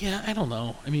don't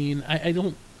know. I mean,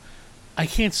 I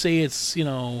can't say it's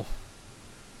a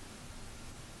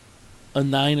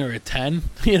 9 or a 10,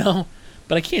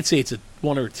 but I can't say it's a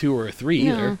 1 or a 2 or a 3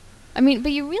 either. I mean,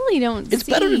 but you really don't. It's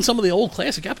better than some of the old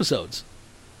classic episodes.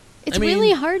 It's I mean,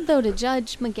 really hard, though, to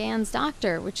judge McGann's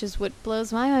doctor, which is what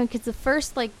blows my mind, because the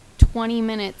first, 20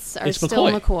 minutes are it's still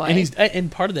McCoy.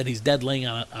 And part of that, he's dead laying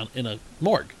in a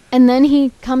morgue. And then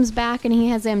he comes back and he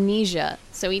has amnesia,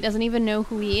 so he doesn't even know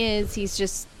who he is.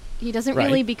 He doesn't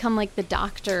really become the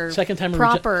doctor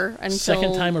proper until...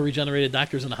 Second time a regenerated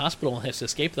doctor's in the hospital and has to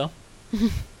escape, though.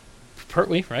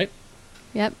 Pertwee, right?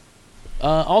 Yep.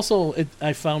 Also,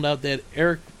 I found out that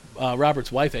Eric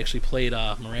Roberts' wife actually played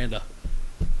Miranda,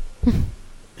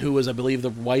 who was, I believe, the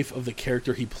wife of the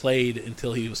character he played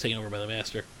until he was taken over by the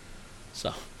Master.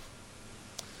 So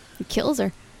he kills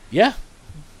her. Yeah.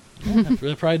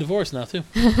 They're probably divorced now, too.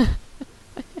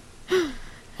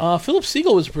 Philip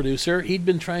Siegel was a producer. He'd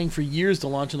been trying for years to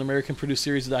launch an American-produced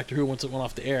series of Doctor Who once it went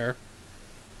off the air.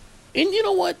 And you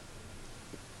know what?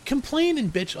 Complain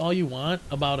and bitch all you want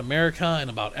about America and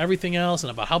about everything else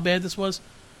and about how bad this was.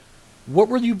 What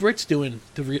were you Brits doing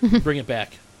to bring it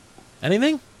back?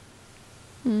 Anything?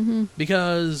 Mm-hmm.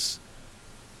 Because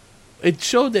it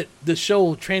showed that the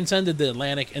show transcended the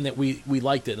Atlantic and that we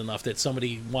liked it enough that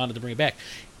somebody wanted to bring it back.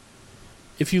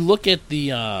 If you look at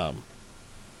the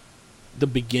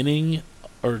beginning,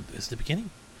 or is it the beginning?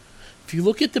 If you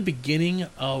look at the beginning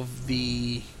of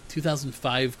the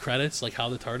 2005 credits, like how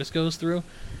the TARDIS goes through,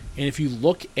 and if you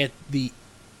look at the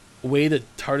way the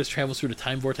TARDIS travels through the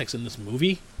time vortex in this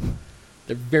movie,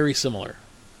 they're very similar.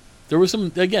 There was a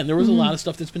lot of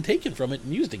stuff that's been taken from it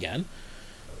and used again.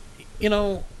 You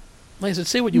know, like I said,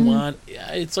 say what you want.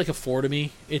 It's like a 4 to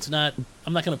me. It's not.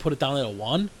 I'm not going to put it down at a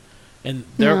 1. And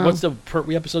what's the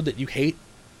Pertwee episode that you hate?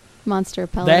 Monster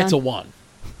Peladon. That's a 1.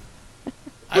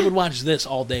 I would watch this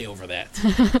all day over that.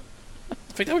 In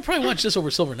fact, I would probably watch this over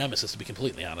Silver Nemesis, to be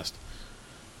completely honest.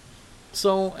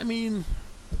 So, I mean,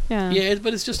 yeah,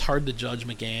 but it's just hard to judge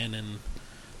McGann and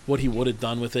what he would have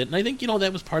done with it. And I think,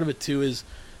 that was part of it, too, is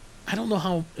I don't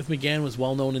know if McGann was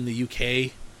well-known in the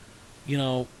UK.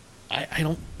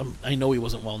 I know he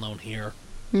wasn't well-known here.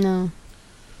 No.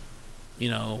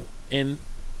 And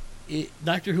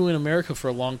Doctor Who in America for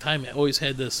a long time always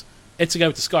had this, it's the guy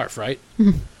with the scarf, right?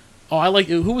 Oh,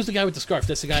 who was the guy with the scarf?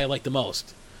 That's the guy I like the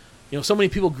most. So many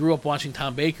people grew up watching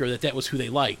Tom Baker that was who they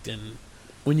liked. And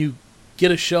when you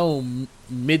get a show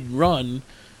mid-run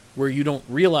where you don't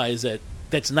realize that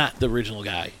that's not the original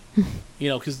guy,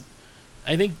 because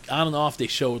I think on and off they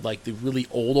showed the really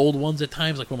old ones at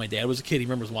times. Like when my dad was a kid, he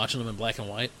remembers watching them in black and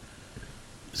white.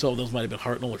 So those might have been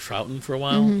Hartnell or Troughton for a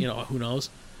while. Who knows?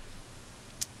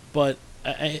 But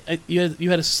you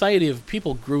had a society of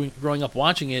people growing up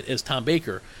watching it as Tom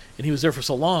Baker, and he was there for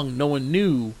so long, no one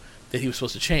knew that he was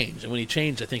supposed to change. And when he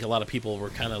changed, I think a lot of people were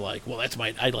kind of like, well,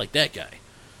 I like that guy.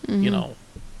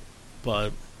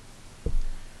 But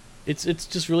it's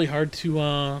just really hard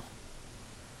to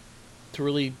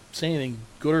really say anything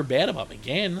good or bad about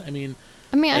McGann.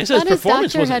 I thought his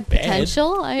doctor had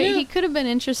potential. He could have been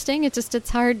interesting. It's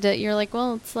hard to, you're like,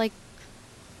 well, it's like,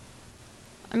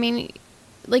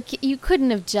 you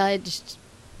couldn't have judged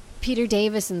Peter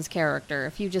Davison's character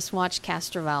if you just watched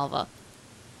Castrovalva.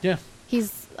 Yeah.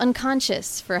 He's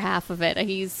unconscious for half of it.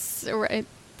 His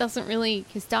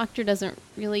doctor doesn't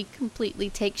really completely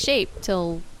take shape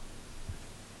till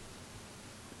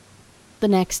the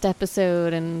next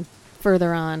episode and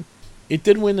further on. It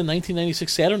did win the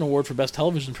 1996 Saturn Award for Best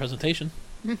Television Presentation.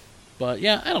 But,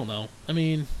 yeah, I don't know.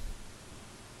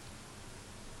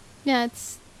 Yeah,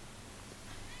 it's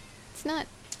not...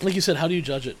 Like you said, how do you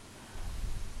judge it?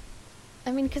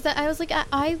 Because I was like,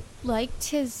 I liked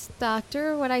his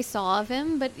doctor, what I saw of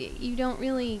him, but you don't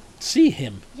really... see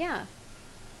him. Yeah.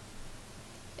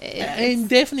 And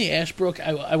Daphne Ashbrook,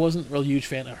 I wasn't a real huge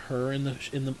fan of her in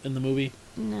the movie.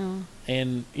 No.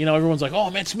 And everyone's like,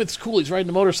 "Oh, Matt Smith's cool. He's riding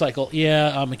a motorcycle."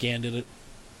 Yeah, McGann did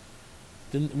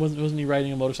it. Wasn't he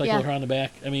riding a motorcycle with her on the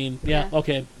back? Yeah.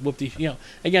 Okay, whoopty.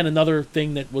 Again, another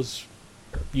thing that was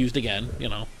used again.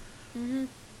 Mm-hmm.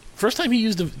 First time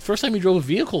he drove a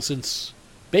vehicle since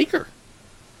Baker.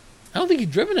 I don't think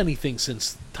he'd driven anything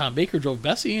since Tom Baker drove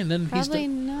Bessie, and then probably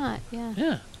not.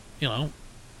 Yeah. Yeah.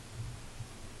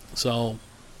 So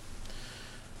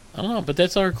I don't know, but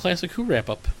that's our Classic Who wrap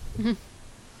up. Mm-hmm.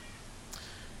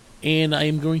 And I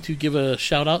am going to give a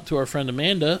shout out to our friend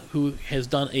Amanda, who has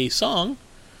done a song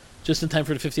just in time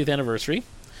for the 50th anniversary,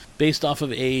 based off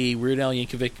of a Weird Al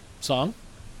Yankovic song.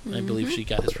 Mm-hmm. I believe she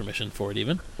got his permission for it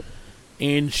even.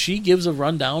 And she gives a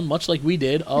rundown, much like we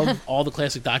did, of all the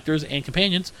classic Doctors and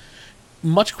Companions,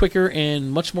 much quicker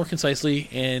and much more concisely,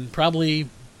 and probably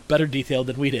better detailed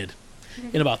than we did,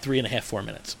 in about 3.5-4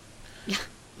 minutes. Yeah.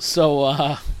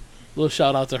 So, little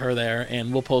shout out to her there,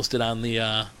 and we'll post it on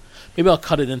the... maybe I'll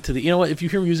cut it into the... You know what? If you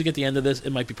hear music at the end of this,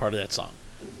 it might be part of that song.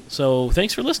 So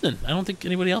thanks for listening. I don't think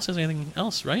anybody else has anything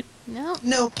else, right? No.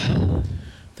 Nope.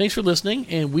 Thanks for listening,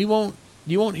 and you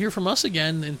won't hear from us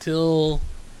again until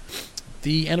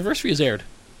the anniversary is aired.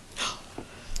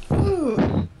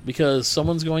 Ooh. Because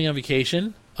someone's going on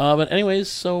vacation. But anyways,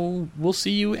 so we'll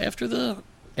see you after the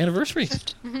anniversary.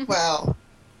 Wow.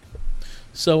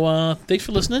 So thanks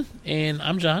for listening, and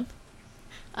I'm John.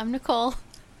 I'm Nicole.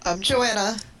 I'm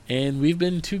Joanna. And we've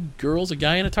been two girls, a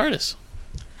guy, and a TARDIS.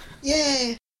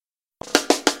 Yay.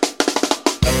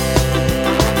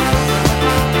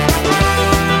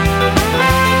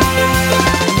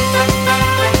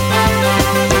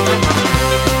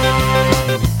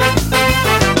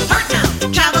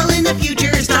 Travel in the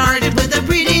future started with a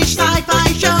British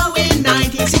sci-fi show in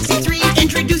 1963,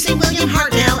 introducing William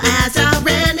Hartnell as a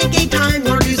renegade time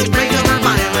lord using regular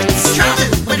violence.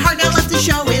 Troughton, when Hartnell left the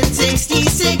show in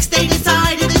 66, they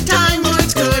decided that time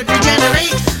lords could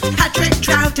regenerate. Patrick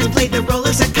Troughton played the role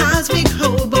as a cosmic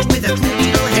hobo with a Blue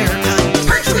Beetle haircut.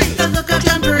 Pertwee, the look of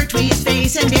John Pertwee's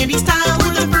face and Dandy style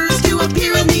were the first to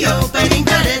appear in the opening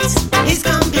credits. His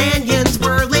companions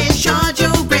were Liz Shaw,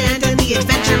 Joe Grant, and the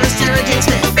adventurous Sarah Jane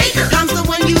Smith. Baker, Tom's the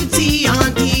one you'd see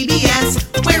on PBS,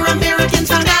 where Americans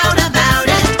found out about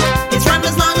it. His run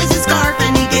was long as his scarf,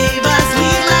 and he gave us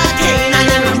Leela Kane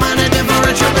and Ramona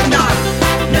Devora Trillandar.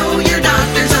 Know your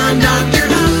doctors on Doctor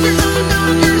Who.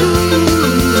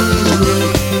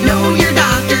 Know your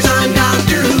doctors on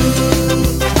Doctor Who.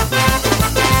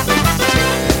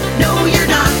 Know your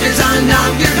doctors on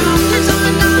Doctor Who.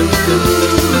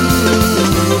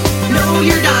 Know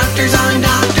your doctors on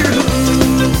Doctor Who.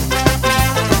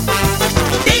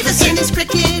 Davis in his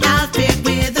cricket outfit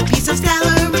with a piece of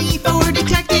celery for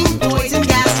detecting poison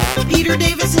gas. Peter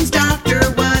Davison's doctor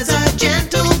was a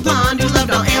gentle blonde who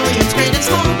loved all aliens great and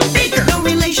small. Baker, no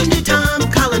relation to Tom.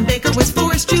 Colin Baker was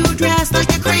forced to dress like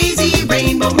a crazy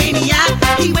rainbow maniac.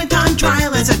 He went on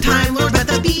trial as a Time Lord, but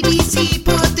the BBC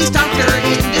put this doctor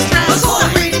in distress. The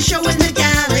greatest show in the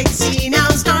galaxy now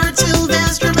starred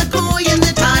Sylvester McCoy in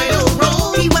the title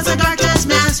role. He was a dark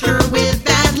taskmaster with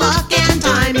bad luck and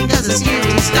timing, cause the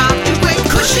series stopped too quick.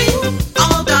 Cushing,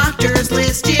 all doctors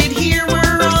listed here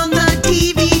were on the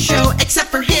TV show, except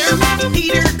for him.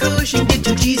 Peter Cushing did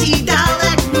two cheesy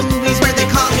Dalek movies where they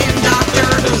call him Doctor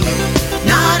Who.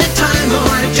 Not a Time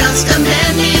Lord, just a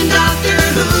man named Doctor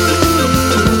Who.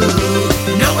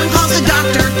 No one calls a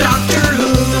doctor Doctor Who.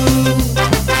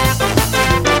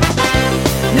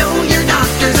 Know your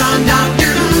doctors on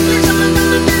Doctor Who.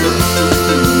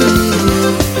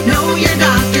 Know your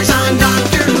doctors on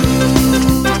Doctor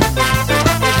Who.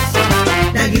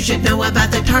 Now you should know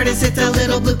about the TARDIS. It's a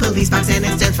little blue police box and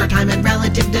it stands for time and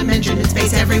relative dimension in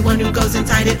space. Everyone who goes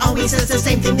inside it always says the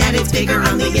same thing, that it's bigger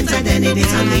on the inside than it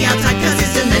is on the outside, cause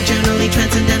it's dimensionally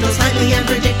transcendental, slightly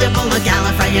unpredictable, a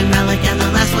Gallifreyan relic and the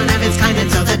last one of its kind, and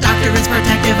so the Doctor is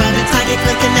protective of it,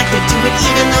 psychically connected to it,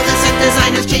 even though the set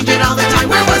designers change it all the time.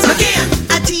 Where was McGann?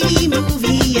 A TV movie